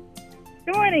morning.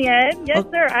 Good morning, Ed. Yes,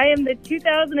 sir. I am the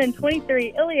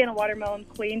 2023 Ileana Watermelon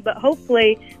Queen, but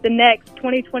hopefully the next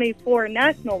 2024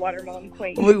 National Watermelon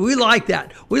Queen. We like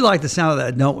that. We like the sound of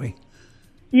that, don't we?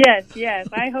 Yes.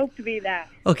 I hope to be that.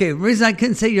 Okay, the reason I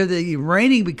couldn't say you're the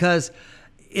reigning, because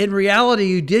in reality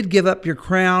you did give up your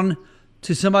crown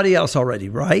to somebody else already,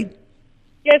 right?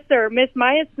 Yes, sir. Miss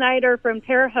Maya Snyder from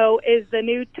Terre Haute is the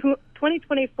new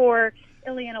 2024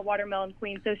 Ileana Watermelon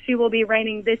Queen, so she will be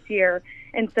reigning this year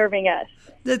and serving us.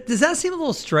 Does that seem a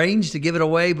little strange to give it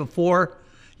away before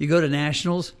you go to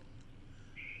Nationals?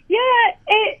 Yeah,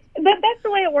 that's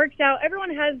the way it works out.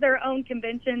 Everyone has their own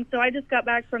convention, so I just got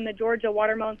back from the Georgia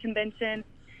Watermelon Convention,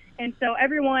 and so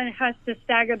everyone has to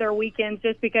stagger their weekends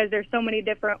just because there's so many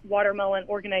different watermelon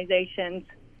organizations.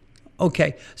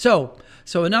 Okay, so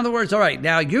in other words, all right,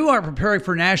 now you are preparing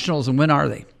for Nationals, and when are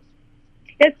they?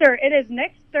 Yes, sir. It is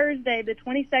next Thursday, the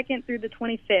 22nd through the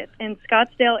 25th in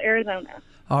Scottsdale, Arizona.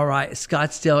 All right,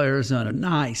 Scottsdale, Arizona.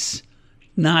 Nice.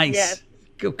 Yes.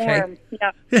 Okay. Warm.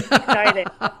 Yeah. Excited.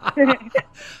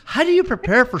 How do you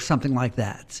prepare for something like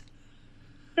that?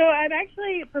 So I've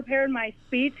actually prepared my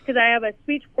speech because I have a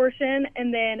speech portion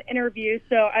and then interview.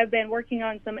 So I've been working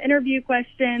on some interview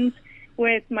questions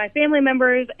with my family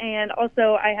members, and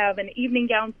also I have an evening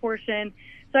gown portion.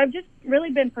 So I've just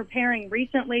really been preparing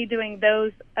recently, doing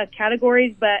those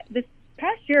categories, but this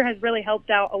past year has really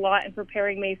helped out a lot in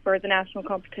preparing me for the national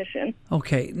competition.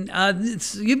 Okay.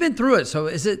 You've been through it. So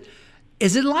is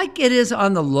it like it is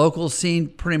on the local scene,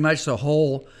 pretty much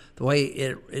the way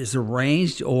it is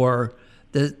arranged, or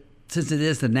since it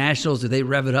is the Nationals, do they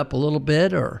rev it up a little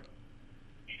bit, or?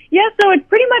 Yeah, so it's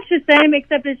pretty much the same,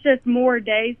 except it's just more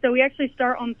days. So we actually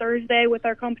start on Thursday with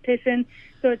our competition.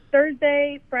 So it's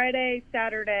Thursday, Friday,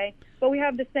 Saturday. But we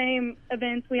have the same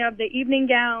events. We have the evening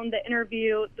gown, the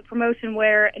interview, the promotion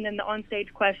wear, and then the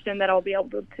onstage question that I'll be able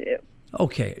to do.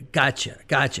 Okay, gotcha.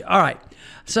 All right.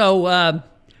 So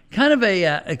kind of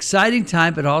a exciting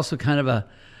time, but also kind of a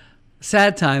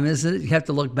sad time, isn't it? You have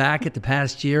to look back at the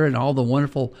past year and all the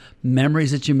wonderful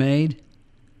memories that you made.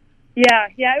 Yeah,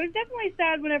 it was definitely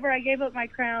sad whenever I gave up my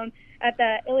crown at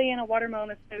the Ileana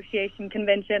Watermelon Association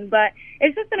convention, but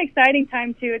it's just an exciting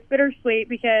time too. It's bittersweet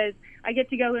because I get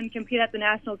to go and compete at the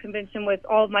national convention with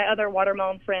all of my other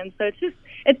watermelon friends, so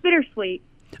it's bittersweet.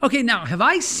 Okay, now have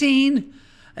I seen,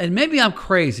 and maybe I'm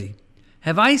crazy,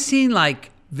 have I seen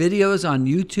like videos on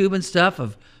YouTube and stuff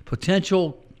of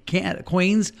potential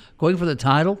queens going for the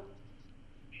title?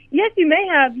 Yes, you may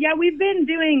have. Yeah, we've been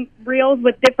doing reels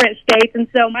with different states, and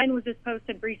so mine was just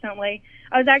posted recently.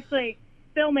 I was actually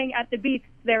filming at the beach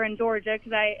there in Georgia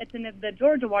because I attended the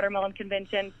Georgia Watermelon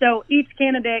Convention. So each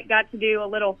candidate got to do a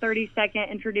little 30-second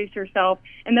introduce yourself,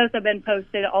 and those have been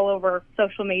posted all over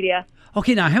social media.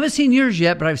 Okay, now I haven't seen yours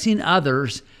yet, but I've seen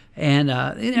others, and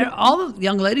all the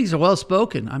young ladies are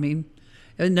well-spoken. I mean,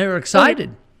 and they're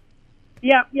excited.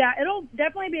 Yeah, it'll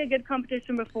definitely be a good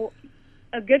competition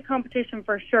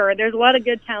for sure. There's a lot of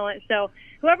good talent, so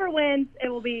whoever wins, it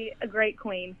will be a great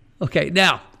queen. Okay,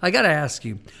 now I got to ask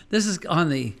you. This is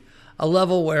on a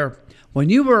level where when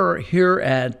you were here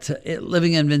at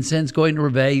living in Vincennes, going to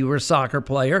Reveille, you were a soccer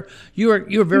player. You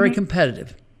were very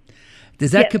competitive.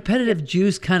 Does that competitive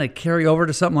juice kind of carry over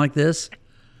to something like this?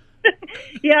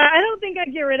 Yeah, I don't think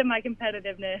I'd get rid of my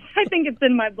competitiveness. I think it's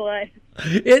in my blood.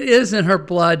 It is in her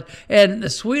blood, and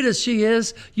as sweet as she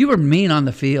is, you were mean on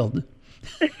the field.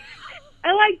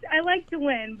 I like to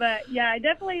win, but yeah, I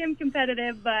definitely am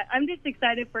competitive, but I'm just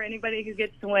excited for anybody who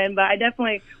gets to win, but I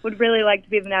definitely would really like to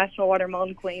be the National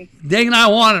Watermelon Queen. Dang it, I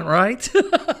want it, right?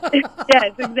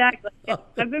 Yes, exactly. Yes,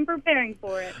 I've been preparing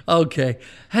for it. Okay.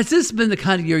 Has this been the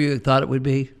kind of year you thought it would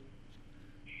be?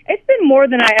 It's been more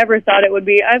than I ever thought it would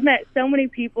be. I've met so many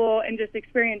people and just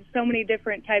experienced so many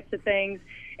different types of things.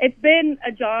 It's been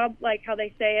a job, like how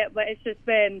they say it, but it's just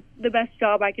been the best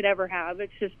job I could ever have.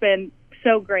 It's just been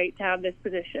so great to have this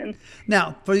position.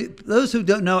 Now, for those who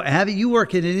don't know, Abby, you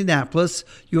work in Indianapolis.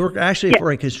 You work actually for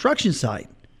a construction site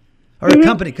or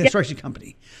a construction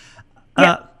company.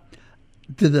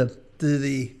 Do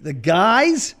the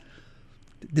guys,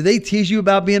 do they tease you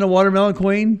about being a watermelon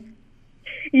queen?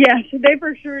 Yes, they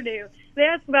for sure do. They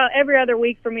ask about every other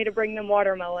week for me to bring them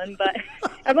watermelon, but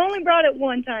I've only brought it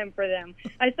one time for them.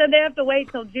 I said they have to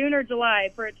wait till June or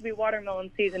July for it to be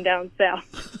watermelon season down south.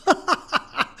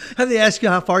 Have they asked you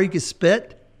how far you can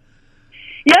spit?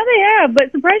 Yeah, they have,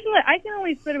 but surprisingly, I can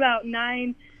only spit about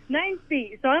 9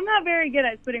 feet, so I'm not very good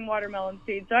at spitting watermelon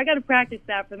seeds, so I got to practice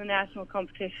that for the national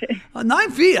competition.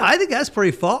 9 feet? I think that's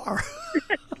pretty far.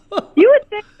 You would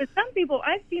think, but some people,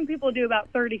 I've seen people do about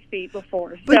 30 feet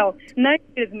before, so 9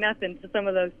 feet is nothing to some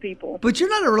of those people. But you're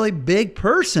not a really big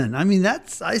person. I mean,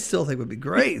 I still think would be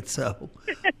great, so.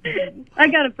 I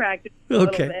got to practice a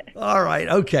little bit. All right,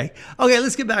 okay. Okay,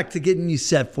 let's get back to getting you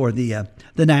set for the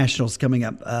Nationals coming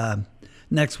up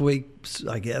next week,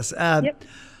 I guess. Yep.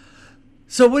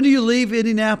 So when do you leave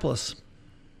Indianapolis?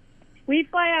 We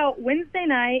fly out Wednesday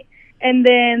night, and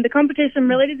then the competition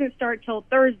really doesn't start till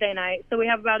Thursday night. So we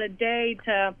have about a day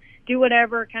to do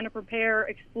whatever, kind of prepare,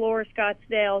 explore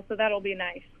Scottsdale. So that'll be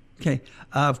nice. Okay.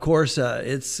 Of course,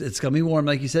 it's going to be warm,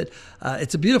 like you said.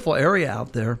 It's a beautiful area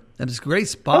out there, and it's a great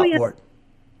spot for it.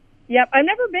 Yep. I've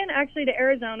never been actually to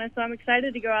Arizona, so I'm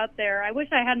excited to go out there. I wish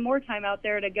I had more time out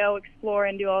there to go explore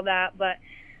and do all that, but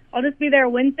I'll just be there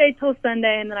Wednesday till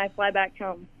Sunday, and then I fly back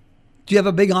home. Do you have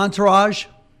a big entourage?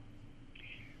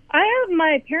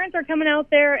 My parents are coming out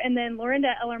there, and then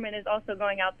Lorinda Ellerman is also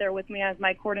going out there with me as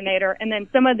my coordinator, and then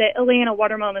some of the Indiana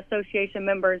Watermelon Association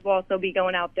members will also be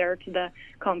going out there to the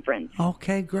conference.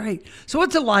 Okay, great. So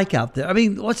what's it like out there? I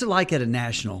mean, what's it like at a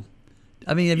national?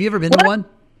 I mean, have you ever been to one?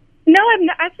 No, I've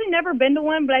actually never been to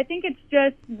one, but I think it's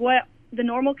just what the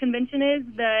normal convention is,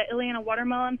 the Indiana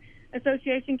Watermelon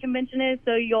Association convention is.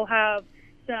 So you'll have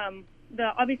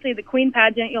obviously the Queen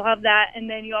pageant, you'll have that, and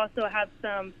then you also have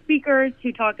some speakers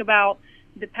who talk about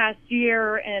the past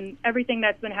year and everything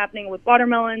that's been happening with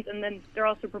watermelons, and then they're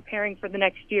also preparing for the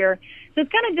next year. So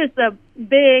it's kind of just a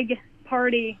big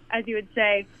party, as you would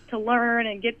say, to learn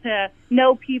and get to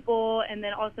know people and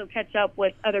then also catch up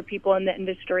with other people in the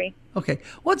industry. Okay.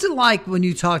 What's it like when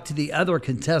you talk to the other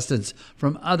contestants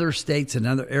from other states and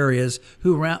other areas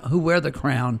who wear the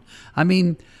crown? I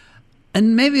mean,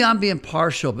 and maybe I'm being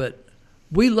partial, but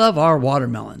we love our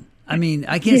watermelon. I mean,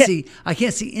 I can't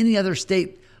see any other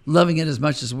state loving it as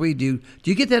much as we do.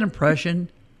 Do you get that impression?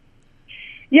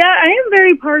 Yeah, I am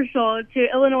very partial to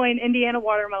Illinois and Indiana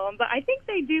watermelon, but I think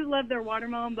they do love their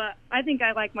watermelon, but I think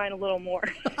I like mine a little more.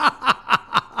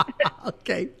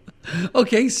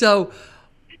 Okay, so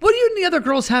what do you and the other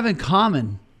girls have in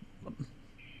common?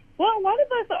 Well, a lot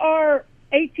of us are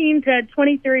 18 to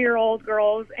 23-year-old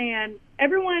girls, and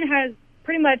everyone has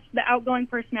pretty much the outgoing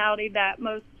personality that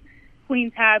most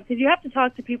queens have, because you have to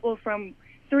talk to people from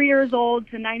 3 years old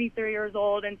to 93 years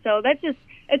old, and so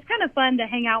it's kind of fun to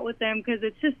hang out with them because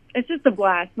it's just a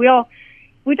blast. We talk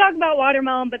about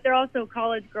watermelon, but they're also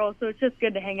college girls, so it's just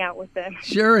good to hang out with them.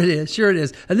 Sure it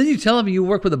is. And then you tell them you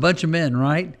work with a bunch of men,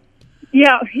 right?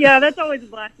 Yeah, that's always a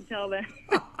blast to tell them.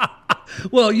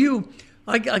 Well,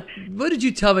 what did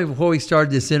you tell me before we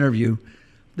started this interview?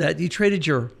 That you traded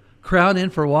your crown in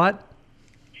for what?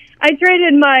 I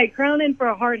traded my crown in for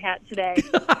a hard hat today.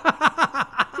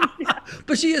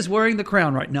 But she is wearing the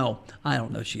crown right. No, I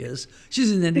don't know she is.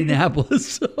 She's in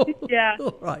Indianapolis. So. Yeah.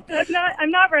 All right.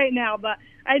 I'm not right now, but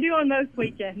I do on most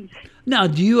weekends. Now,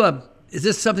 do you, is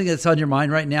this something that's on your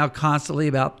mind right now constantly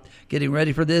about getting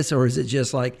ready for this? Or is it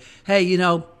just like, hey,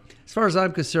 as far as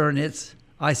I'm concerned, it's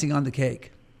icing on the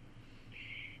cake?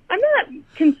 I'm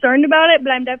not concerned about it,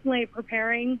 but I'm definitely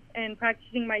preparing and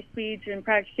practicing my speech and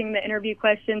practicing the interview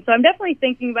questions. So I'm definitely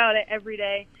thinking about it every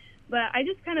day. But I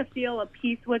just kind of feel a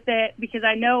peace with it because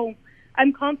I know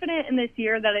I'm confident in this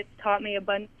year that it's taught me a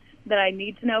bunch that I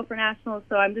need to know for nationals.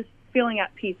 So I'm just feeling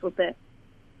at peace with it.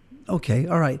 Okay.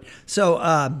 All right. So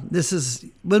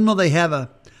when will they have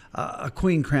a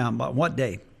queen crown? What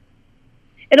day?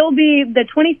 It'll be the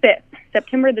 25th,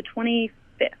 September the 25th.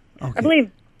 Okay. I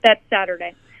believe that's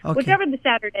Saturday. Okay. Whichever the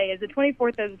Saturday is, the 24th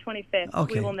or the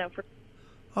 25th, we will know for.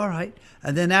 All right.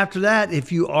 And then after that,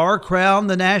 if you are crowned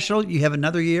the national, you have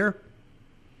another year?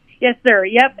 Yes, sir.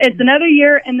 Yep. It's another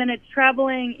year, and then it's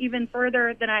traveling even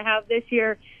further than I have this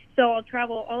year. So I'll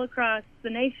travel all across the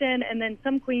nation, and then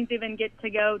some queens even get to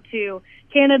go to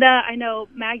Canada. I know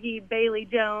Maggie Bailey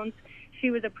Jones. She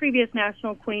was a previous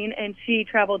national queen, and she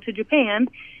traveled to Japan,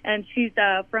 and she's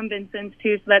from Vincennes,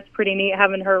 too, so that's pretty neat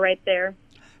having her right there.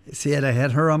 See, I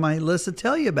had her on my list to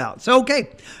tell you about. So,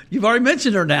 okay, you've already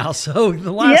mentioned her now. So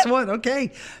the last one,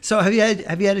 okay. So have you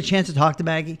had a chance to talk to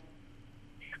Maggie?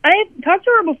 I talked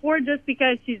to her before just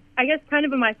because she's, I guess, kind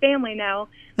of in my family now.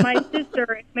 My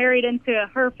sister is married into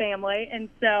her family, and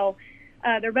so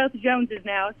they're both Joneses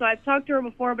now. So I've talked to her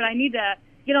before, but I need to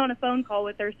get on a phone call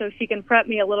with her so she can prep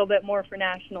me a little bit more for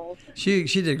nationals. She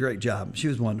did a great job. She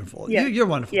was wonderful. Yeah. You're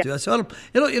wonderful too. So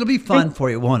it'll be fun for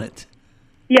you, won't it?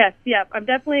 Yes, yeah. I'm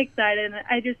definitely excited. And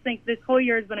I just think this whole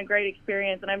year has been a great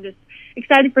experience, and I'm just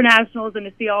excited for nationals and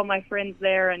to see all my friends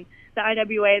there and the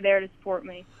IWA there to support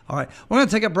me. All right. We're going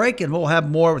to take a break, and we'll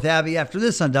have more with Abby after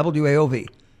this on WAOV.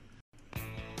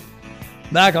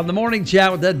 Back on the Morning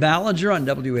Chat with Ed Ballinger on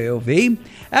WAOV.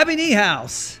 Abby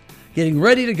Niehaus getting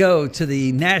ready to go to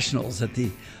the Nationals at the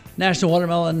National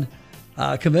Watermelon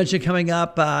Convention coming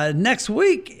up next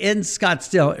week in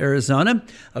Scottsdale, Arizona.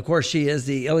 Of course, she is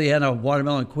the Ileana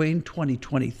Watermelon Queen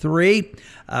 2023.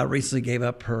 Recently gave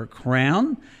up her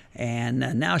crown,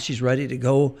 and now she's ready to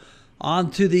go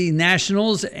on to the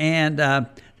Nationals. And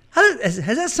has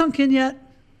that sunk in yet?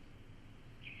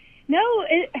 No,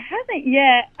 it hasn't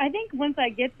yet. I think once I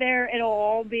get there,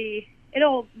 it'll be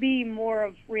more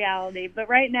of reality. But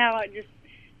right now,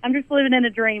 I'm just living in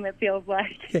a dream, it feels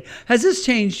like. Okay. Has this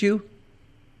changed you?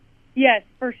 Yes,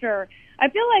 for sure. I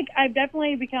feel like I've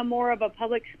definitely become more of a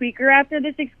public speaker after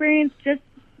this experience, just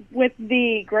with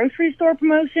the grocery store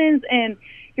promotions, and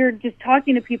you're just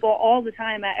talking to people all the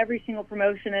time at every single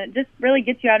promotion, and it just really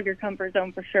gets you out of your comfort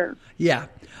zone for sure. Yeah.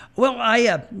 Well,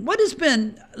 let's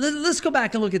go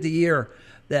back and look at the year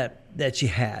that you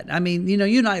had. I mean,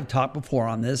 you and I have talked before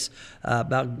on this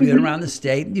about being around the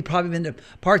state. You've probably been to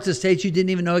parts of the state you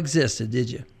didn't even know existed,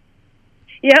 did you?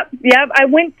 Yep. I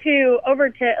went over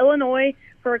to Illinois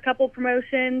for a couple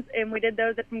promotions, and we did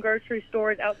those at some grocery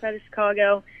stores outside of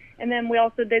Chicago. And then we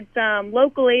also did some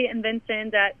locally in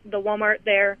Vincennes at the Walmart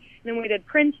there. And then we did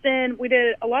Princeton. We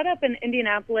did a lot up in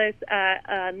Indianapolis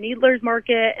at Needler's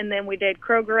Market, and then we did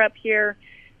Kroger up here.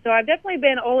 So I've definitely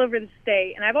been all over the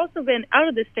state, and I've also been out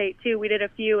of the state too. We did a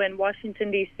few in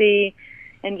Washington D.C.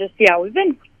 and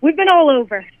we've been all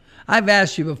over. I've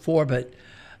asked you before, but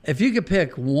if you could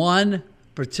pick one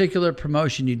particular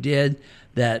promotion you did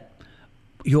that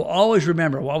you'll always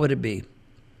remember, what would it be?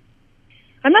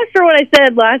 I'm not sure what I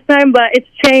said last time, but it's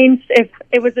changed if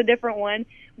it was a different one.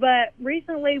 But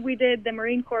recently we did the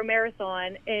Marine Corps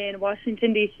Marathon in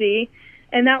Washington, D.C.,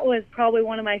 and that was probably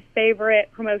one of my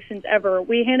favorite promotions ever.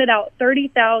 We handed out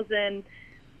 30,000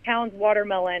 pounds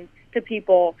watermelon to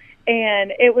people,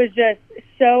 and it was just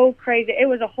so crazy. It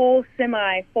was a whole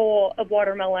semi full of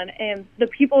watermelon, and the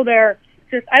people there,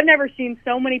 I've never seen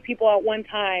so many people at one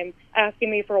time asking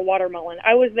me for a watermelon.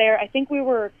 I was there, I think we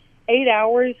were 8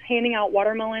 hours handing out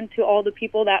watermelon to all the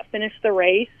people that finished the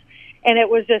race. And it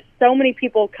was just so many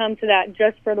people come to that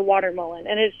just for the watermelon.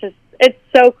 And it's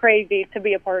so crazy to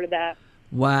be a part of that.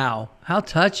 Wow. How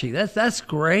touching. That's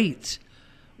great.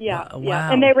 Yeah. Wow.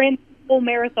 Yeah. And they ran the full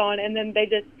marathon, and then they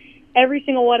just every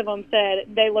single one of them said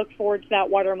they look forward to that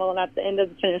watermelon at the end of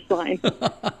the finish line.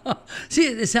 See,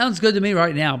 it sounds good to me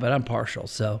right now, but I'm partial,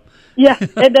 so. Yeah,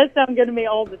 it does sound good to me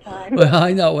all the time. Well,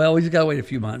 I know. Well, we just got to wait a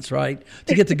few months, right,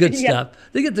 to get the good Yeah.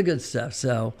 stuff. To get the good stuff.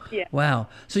 So, Yeah. wow.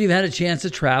 So you've had a chance to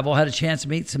travel, had a chance to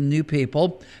meet some new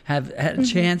people, have had a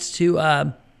chance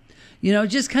to,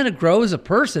 just kind of grow as a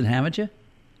person, haven't you?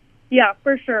 Yeah,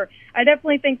 for sure. I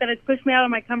definitely think that it's pushed me out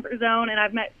of my comfort zone, and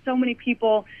I've met so many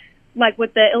people, like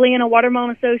with the Ileana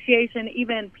Watermelon Association,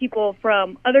 even people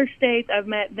from other states. I've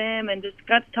met them and just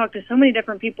got to talk to so many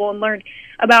different people and learned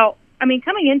about,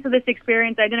 coming into this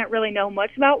experience, I didn't really know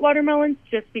much about watermelons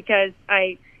just because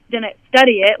I didn't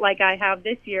study it like I have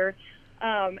this year.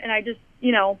 And I just,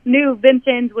 knew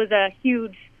Vincennes was a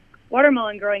huge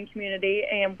watermelon growing community,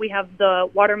 and we have the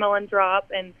watermelon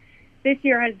drop, and this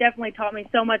year has definitely taught me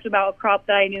so much about a crop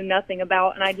that I knew nothing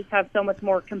about, and I just have so much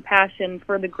more compassion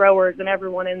for the growers and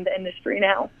everyone in the industry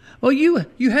now. Well, you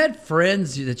had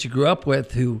friends that you grew up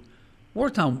with who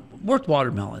worked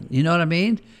watermelon. You know what I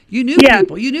mean? You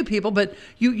knew people, but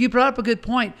you brought up a good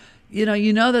point.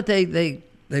 You know that they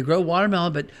grow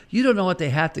watermelon, but you don't know what they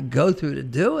have to go through to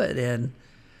do it, and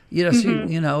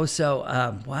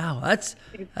wow,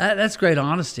 that's great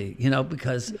honesty.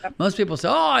 Because most people say,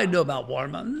 "Oh, I know about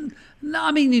watermelon." No,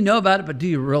 you know about it, but do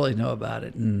you really know about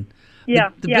it? And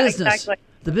the business, exactly.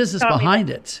 the business Taught me behind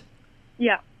that. it.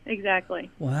 Yeah, exactly.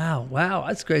 Wow,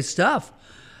 that's great stuff.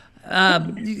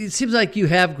 It seems like you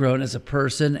have grown as a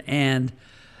person. And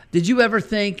did you ever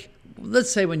think, let's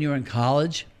say when you were in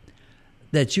college,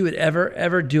 that you would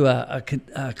ever do a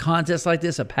contest like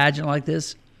this, a pageant like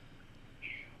this?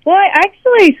 Well, I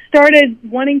actually started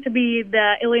wanting to be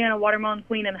the Ileana Watermelon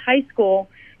Queen in high school,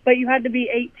 but you had to be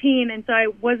 18, and so I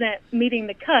wasn't meeting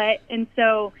the cut. And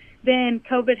so then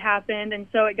COVID happened, and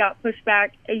so it got pushed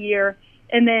back a year.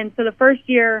 And then so the first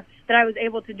year that I was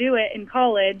able to do it in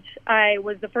college, I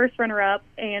was the first runner-up,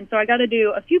 and so I got to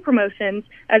do a few promotions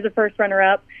as a first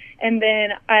runner-up. And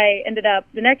then I ended up,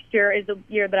 the next year is the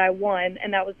year that I won,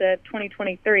 and that was the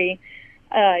 2023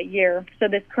 year, so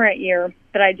this current year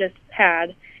that I just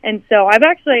had. And so I've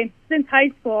actually, since high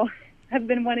school, have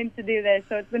been wanting to do this,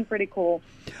 so it's been pretty cool.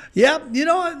 Yeah, we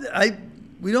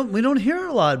don't hear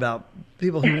a lot about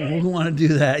people who want to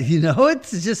do that.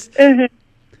 It's just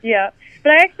Yeah,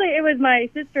 but it was my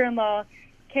sister-in-law,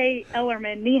 Kay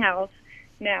Ellerman Niehaus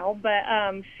now, but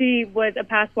she was a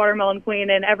past watermelon queen,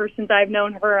 and ever since I've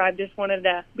known her, I've just wanted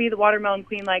to be the watermelon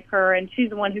queen like her, and she's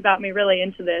the one who got me really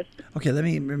into this. Okay, let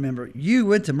me remember. You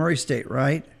went to Murray State,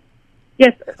 right?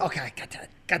 Yes, sir. Okay, I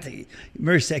got to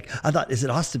Murray State. I thought, is it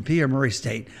Austin P or Murray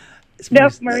State? It's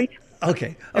Nope, Murray.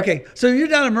 Okay. So you're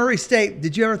down in Murray State.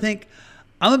 Did you ever think,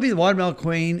 I'm going to be the watermelon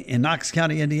queen in Knox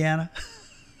County, Indiana?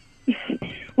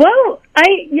 Well,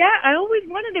 I always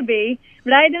wanted to be,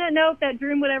 but I didn't know if that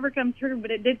dream would ever come true, but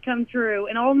it did come true.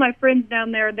 And all of my friends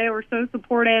down there, they were so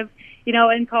supportive,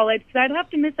 in college, because I'd have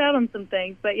to miss out on some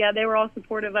things. But, yeah, they were all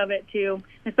supportive of it, too,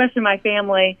 especially my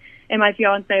family. And my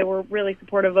fiance were really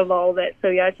supportive of all of it. So,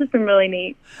 yeah, it's just been really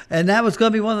neat. And that was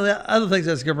going to be one of the other things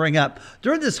I was going to bring up.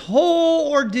 During this whole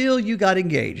ordeal, you got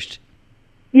engaged.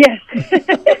 Yes.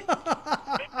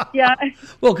 Yeah.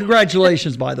 Well,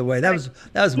 congratulations, by the way. That was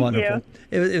wonderful.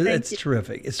 You. It's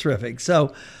terrific. It's terrific.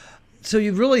 So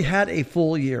you've really had a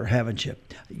full year, haven't you?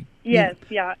 Yes,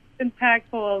 yeah. It's been packed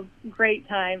full of great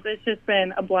times. It's just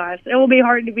been a blast. It will be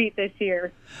hard to beat this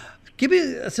year.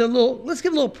 Let's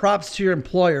give a little props to your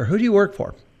employer. Who do you work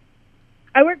for?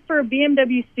 I work for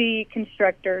BMWC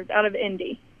Constructors out of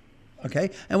Indy.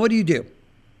 Okay. And what do you do?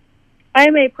 I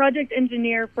am a project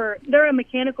engineer they're a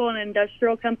mechanical and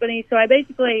industrial company. So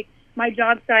my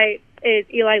job site is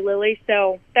Eli Lilly.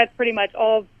 So that's pretty much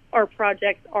all of our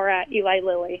projects are at Eli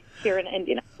Lilly here in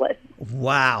Indianapolis.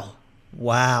 Wow.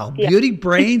 Yeah. Beauty,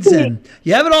 brains, and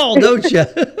you have it all, don't you?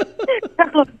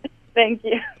 Thank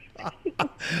you.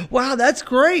 Wow, that's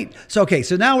great. So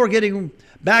now we're getting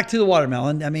back to the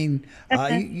watermelon.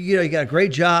 You got a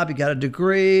great job. You got a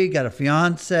degree, got a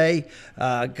fiance.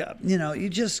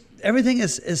 Everything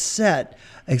is set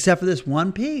except for this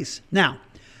one piece. Now,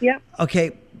 Yeah.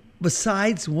 Okay,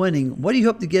 besides winning, what do you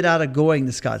hope to get out of going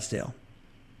to Scottsdale?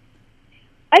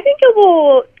 I think it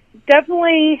will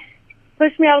definitely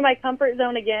push me out of my comfort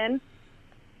zone again.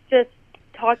 Just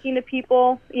talking to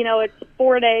people, it's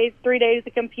 3 days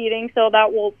of competing, so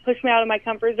that will push me out of my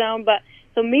comfort zone. But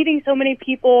so meeting so many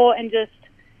people and just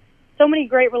so many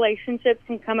great relationships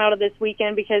can come out of this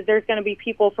weekend because there's going to be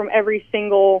people from every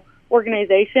single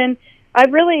organization.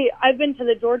 I've been to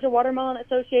the Georgia Watermelon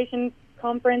Association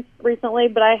conference recently,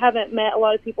 but I haven't met a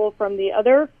lot of people from the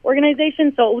other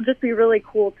organizations, so it will just be really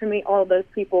cool to meet all of those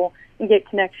people and get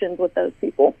connections with those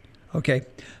people. Okay,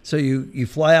 so you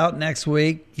fly out next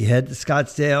week. You head to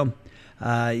Scottsdale.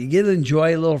 You get to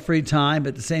enjoy a little free time, but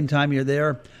at the same time, you're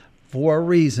there for a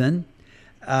reason.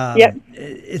 Yep.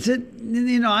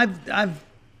 I've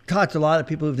talked to a lot of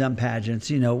people who've done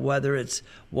pageants. Whether it's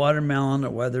Watermelon or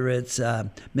whether it's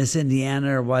Miss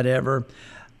Indiana or whatever.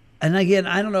 And again,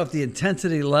 I don't know if the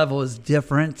intensity level is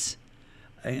different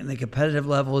and the competitive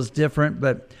level is different,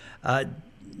 but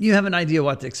you have an idea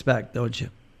what to expect, don't you?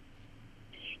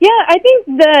 Yeah, I think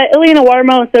the Indiana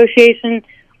Watermelon Association,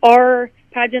 our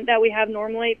pageant that we have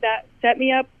normally, that set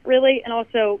me up really, and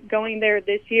also going there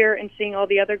this year and seeing all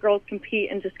the other girls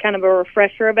compete and just kind of a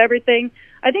refresher of everything,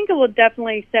 I think it will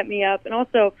definitely set me up. And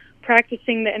also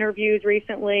practicing the interviews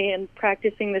recently and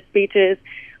practicing the speeches,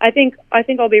 I think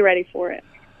I'll be ready for it.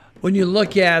 When you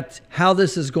look at how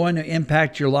this is going to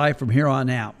impact your life from here on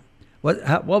out,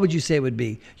 what would you say it would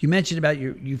be? You mentioned about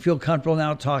you feel comfortable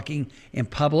now talking in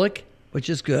public, which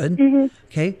is good. Mm-hmm.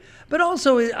 Okay. But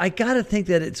also, I got to think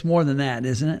that it's more than that,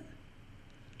 isn't it?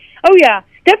 Oh, yeah.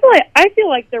 Definitely. I feel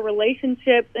like the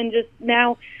relationships and just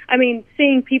now,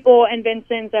 seeing people in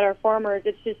Vincennes that are farmers,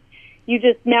 it's just, you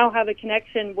just now have a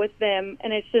connection with them.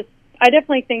 And it's just, I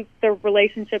definitely think the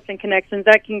relationships and connections,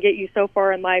 that can get you so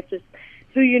far in life, just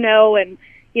who you know, and,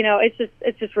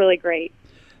 it's just really great.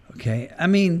 Okay.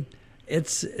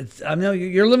 It's I know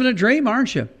you're living a dream,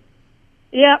 aren't you?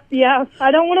 Yeah.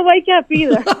 I don't want to wake up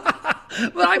either.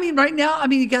 But right now,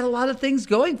 you got a lot of things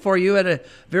going for you at a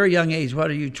very young age. What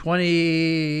are you,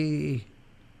 20?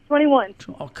 21.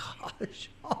 Oh, gosh.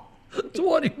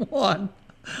 21.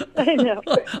 I know.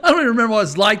 I don't even remember what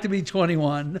it's like to be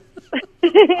 21.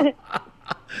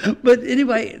 But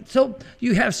anyway, so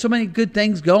you have so many good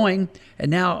things going,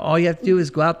 and now all you have to do is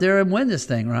go out there and win this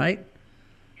thing, right?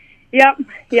 Yep.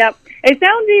 It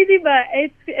sounds easy, but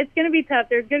it's going to be tough.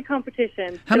 There's good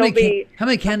competition. How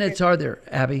many candidates are there,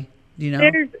 Abby? Do you know?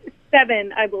 There's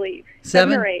 7, I believe.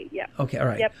 7 or 8, yeah. Okay, all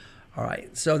right. Yep. All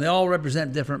right. So they all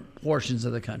represent different portions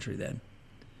of the country then?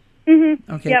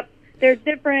 Mm-hmm. Okay. Yep. There's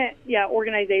different,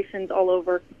 organizations all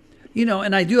over.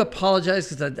 And I do apologize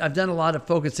because I've done a lot of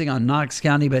focusing on Knox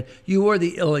County, but you were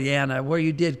the Ileana, where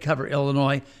you did cover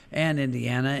Illinois and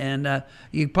Indiana, and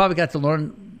you probably got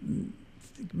to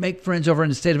make friends over in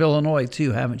the state of Illinois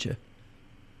too, haven't you?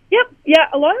 Yep. Yeah,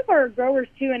 a lot of our growers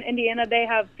too in Indiana, they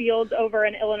have fields over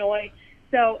in Illinois.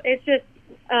 So it's just,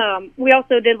 we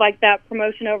also did like that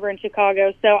promotion over in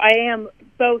Chicago. So I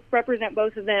represent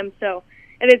both of them. So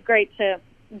it is great to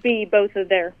be both of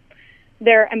their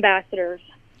ambassadors.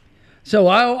 So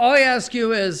all I ask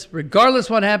you is, regardless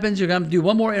what happens, you're going to do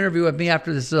one more interview with me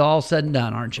after this is all said and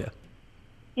done, aren't you?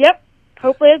 Yep.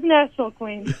 Hopefully as national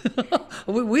queen.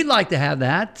 We'd like to have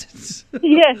that.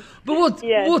 Yes. But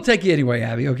we'll take you anyway,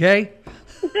 Abby, okay?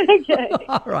 Okay.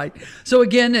 All right. So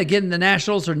again, the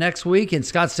Nationals are next week in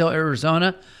Scottsdale,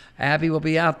 Arizona. Abby will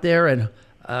be out there, and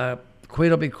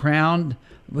Queen will be crowned.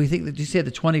 We think, did you say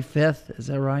the 25th? Is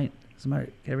that right?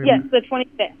 Yes, the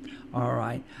 25th. All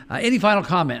right. Any final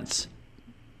comments?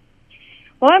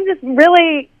 Well, I'm just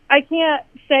really, I can't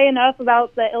say enough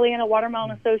about the Indiana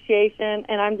Watermelon Association,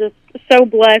 and I'm just so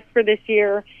blessed for this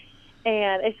year.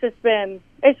 And it's just been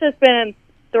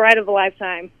the ride of a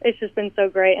lifetime. It's just been so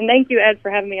great. And thank you, Ed, for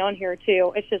having me on here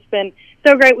too. It's just been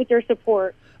so great with your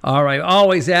support. All right.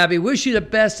 Always, Abby. Wish you the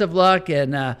best of luck,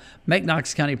 and make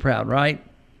Knox County proud, right?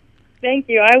 Thank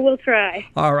you. I will try.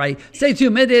 All right. Stay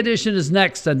tuned. Midday Edition is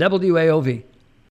next on WAOV.